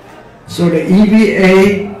 So the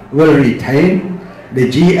EVA will retain,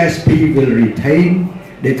 the GSP will retain,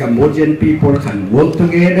 the Cambodian people can work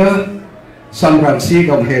together. Some Rangsi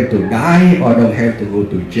don't have to die or don't have to go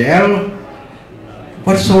to jail.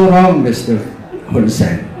 What's so wrong, Mr. Hun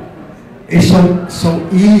Sen? It's so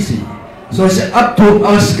easy. So it's up to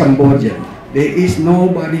us Cambodians. There is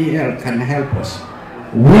nobody else can help us.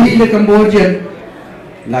 We the Cambodian,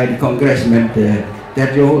 like the Congressman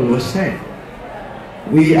that you always said,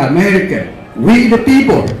 we American, we the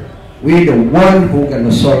people, we the one who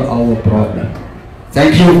can solve our problem.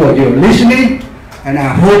 Thank you for your listening, and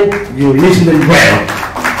I hope you listening well.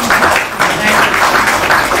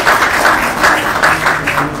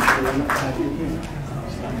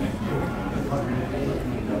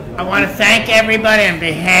 I want to thank everybody on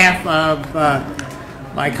behalf of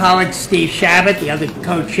my colleague Steve Shabbat, the other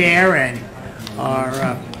co-chair, and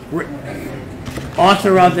our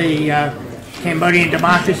author of the Cambodian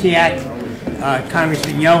Democracy Act,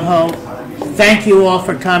 Congressman Yoho. Thank you all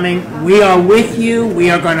for coming. We are with you. We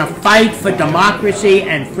are going to fight for democracy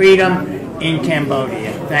and freedom in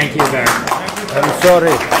Cambodia. Thank you very much. I'm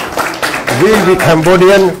sorry. We, the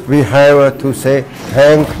Cambodian, we have to say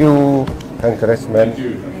thank you, Congressman.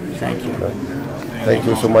 Thank you. Thank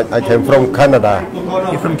you so much. I came from Canada.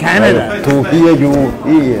 You're from Canada? To hear you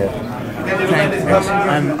here. Thank you.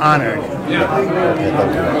 I'm honored.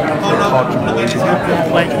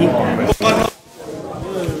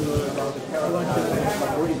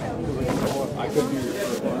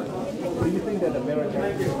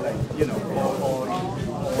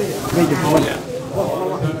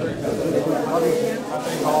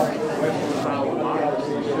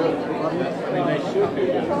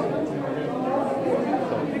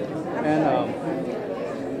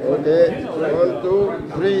 Okay, 1,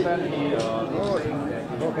 2, 3.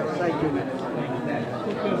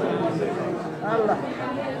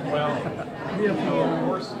 Well, of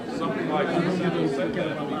course, something like this is said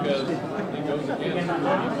that because it goes against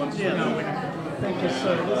what he wants to do. Thank you,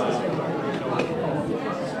 sir.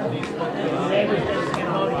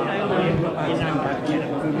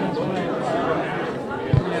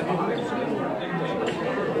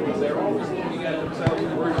 They're always looking at themselves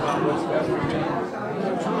and worried about what's best for me. A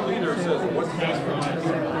true leader says, what's best for us?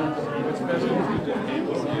 What's best for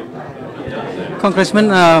you? Congressman,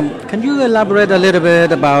 can you elaborate a little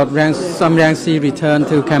bit about Sam Rainsy return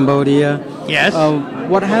to Cambodia? Yes.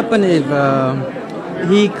 What happened if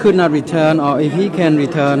he could not return, or if he can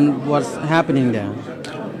return, what's happening there?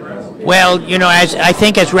 Well, you know, as I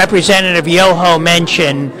think as Representative Yoho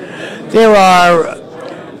mentioned, there are,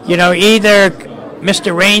 you know, either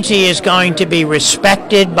Mr. Rainsy is going to be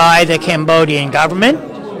respected by the Cambodian government,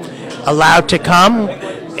 allowed to come,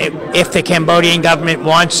 if the Cambodian government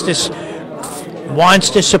wants to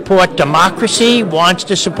support democracy, wants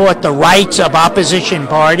to support the rights of opposition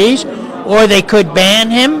parties, or they could ban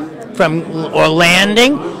him from or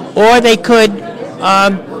landing, or they could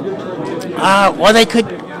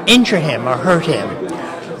injure him or hurt him.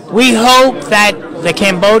 We hope that the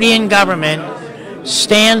Cambodian government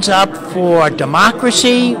stands up for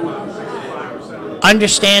democracy,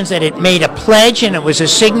 understands that it made a pledge and it was a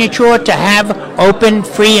signature to have open,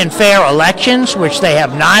 free, and fair elections, which they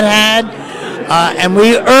have not had. And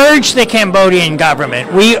we urge the Cambodian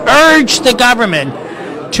government, we urge the government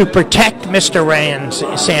to protect Mr.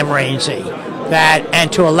 Sam Rainsy,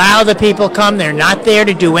 and to allow the people come. They're not there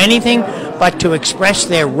to do anything but to express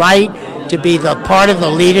their right to be the part of the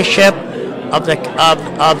leadership of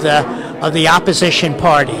the opposition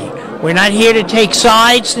party. We're not here to take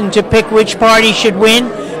sides and to pick which party should win.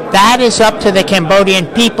 That is up to the Cambodian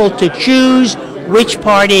people to choose which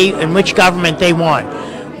party and which government they want.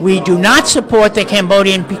 We do not support the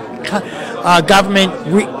Cambodian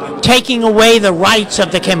government taking away the rights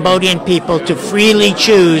of the Cambodian people to freely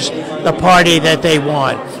choose the party that they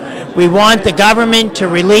want. We want the government to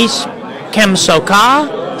release Kem Sokha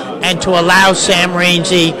and to allow Sam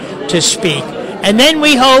Rainsy to speak. And then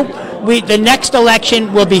we hope the next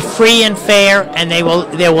election will be free and fair, and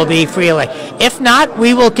there will be free election. If not,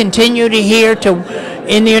 we will continue to hear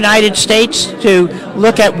in the United States to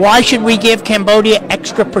look at why should we give Cambodia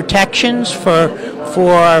extra protections for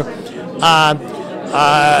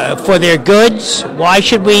their goods? Why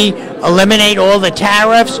should we eliminate all the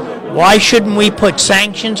tariffs? Why shouldn't we put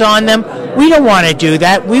sanctions on them? We don't want to do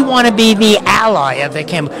that. We want to be the ally of the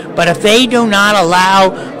Cambodia. But if they do not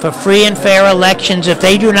allow for free and fair elections, if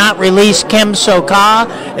they do not release Kem Sokha,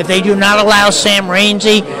 if they do not allow Sam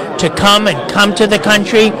Rainsy to come to the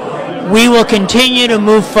country, we will continue to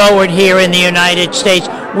move forward here in the United States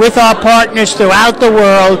with our partners throughout the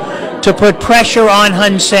world to put pressure on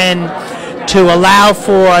Hun Sen to allow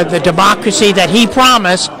for the democracy that he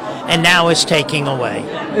promised and now is taking away.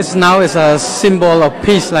 It's now is a symbol of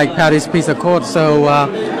peace, like Paris Peace Accord. So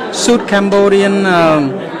should Cambodian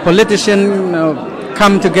politicians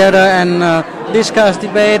come together and discuss,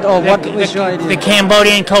 debate, or what is your idea? The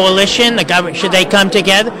Cambodian coalition, the government, should they come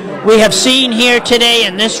together? We have seen here today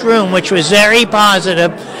in this room, which was very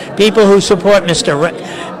positive, people who support the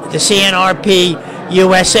CNRP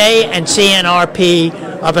USA and CNRP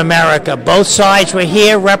of America. Both sides were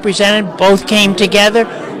here represented, both came together.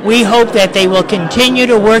 We hope that they will continue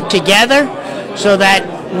to work together so that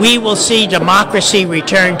we will see democracy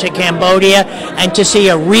return to Cambodia and to see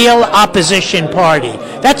a real opposition party.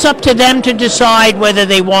 That's up to them to decide whether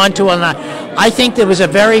they want to or not. I think there was a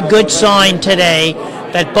very good sign today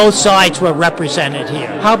that both sides were represented here.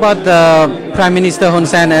 How about the Prime Minister Hun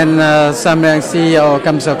Sen and Sam Rainsy or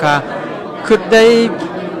Kem Sokha? Could they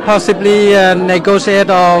possibly negotiate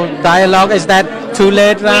or dialogue? Is that too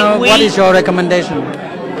late now? What is your recommendation?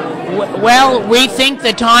 Well, we think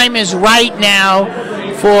the time is right now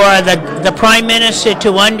for the Prime Minister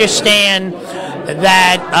to understand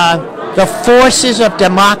that the forces of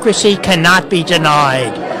democracy cannot be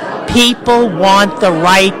denied. People want the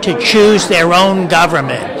right to choose their own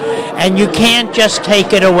government, and you can't just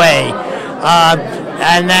take it away.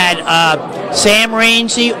 And that Sam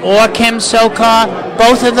Rainsy or Kem Sokha,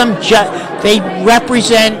 both of them, they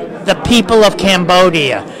represent the people of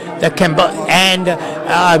Cambodia.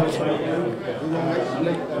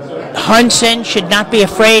 Hun Sen should not be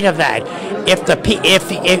afraid of that. If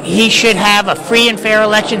he should have a free and fair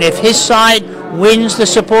election, if his side wins the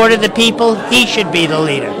support of the people, he should be the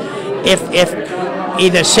leader. If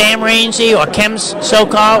either Sam Rainsy or Kem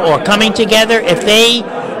Sokha or coming together, if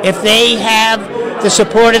they have the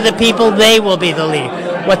support of the people, they will be the leader.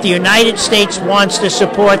 What the United States wants to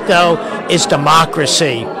support, though, is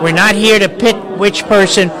democracy. We're not here to pit which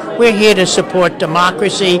person. We're here to support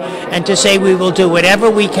democracy and to say we will do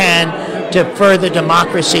whatever we can to further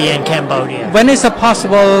democracy in Cambodia. When is a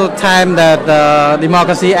possible time that the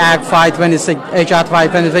Democracy Act 526, HR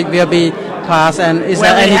 526 will be passed, and is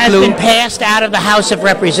there any clue? Well, it has been passed out of the House of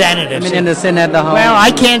Representatives. I mean in the Senate, the House? Well,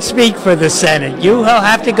 I can't speak for the Senate. You will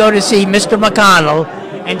have to go to see Mr. McConnell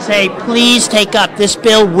and say, please take up. This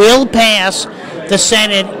bill will pass the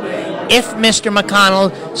Senate if Mr.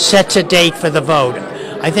 McConnell sets a date for the vote.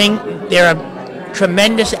 I think there are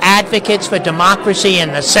tremendous advocates for democracy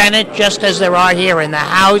in the Senate, just as there are here in the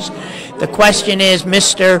House. The question is,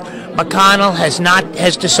 Mr. McConnell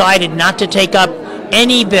has decided not to take up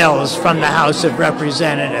any bills from the House of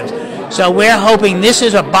Representatives. So we're hoping this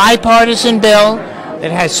is a bipartisan bill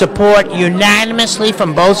that has support unanimously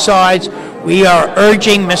from both sides. We are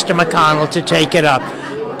urging Mr. McConnell to take it up.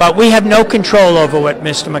 But we have no control over what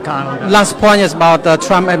Mr. McConnell does. Last point is about the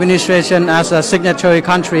Trump administration as a signatory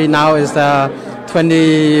country. Now is the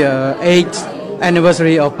 28th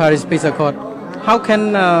anniversary of Paris Peace Accord. How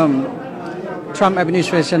can Trump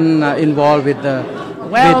administration involved with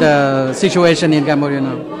the situation in Cambodia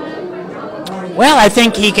now? Well, I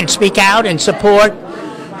think he can speak out and support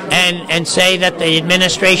and say that the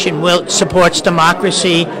administration supports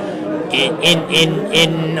democracy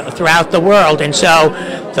in throughout the world. And so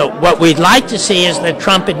what we'd like to see is the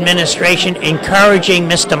Trump administration encouraging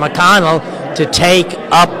Mr. McConnell to take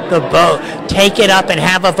up the vote, take it up and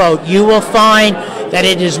have a vote. You will find that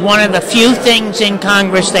it is one of the few things in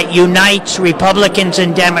Congress that unites Republicans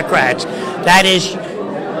and Democrats. That is,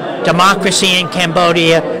 democracy in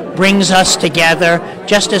Cambodia brings us together,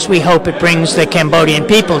 just as we hope it brings the Cambodian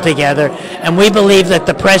people together, and we believe that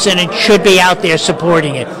the president should be out there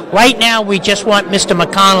supporting it. Right now, we just want Mr.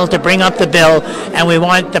 McConnell to bring up the bill, and we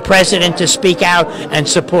want the president to speak out and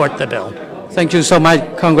support the bill. Thank you so much,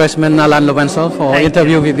 Congressman Alan Lowenthal, for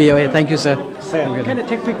interview with VOA. Thank you, sir. Can I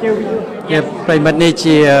take picture with you? ប្រិមិត្តនេះ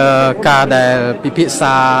ជាការដែលពិភាក្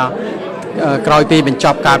សាក្រោយពីបញ្ច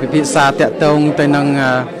ប់ការពិភាក្សាតាក់ទងទៅនឹង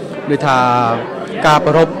ដូចថាការ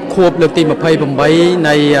ប្រពខួបលើកទី28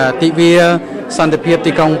នៃទិវាសន្តិភាព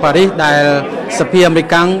ទីក្រុងប៉ារីសដែលសភាអាមេរិ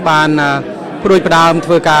កបានព្រួយផ្ដើម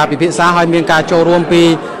ធ្វើការពិភាក្សាហើយមានការចូលរួមពី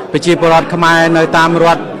ប្រជាពលរដ្ឋខ្មែរនៅតាមរ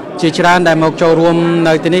ដ្ឋជាច្រើនដែលមកចូលរួម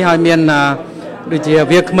នៅទីនេះហើយមានដូចជា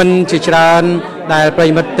វាគ្មិនជាច្រើនដែលប្រិ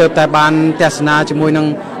មិត្តទើបតែបានទស្សនាជាមួយនឹង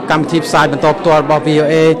កម្មវិធីផ្សាយបន្តផ្ទាល់របស់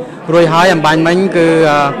VOA រួចហើយអំបញ្ញមិញគឺ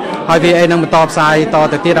ហើយ VOA នឹងបន្តផ្សាយត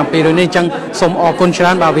ទៅទៀតអំពីរឿងនេះអញ្ចឹងសូមអរគុណច្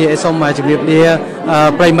រើនបាទ VOA សូមជម្រាបលា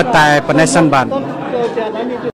ប្រិមិត្តតែប៉ុណ្ណេះសិនបាទ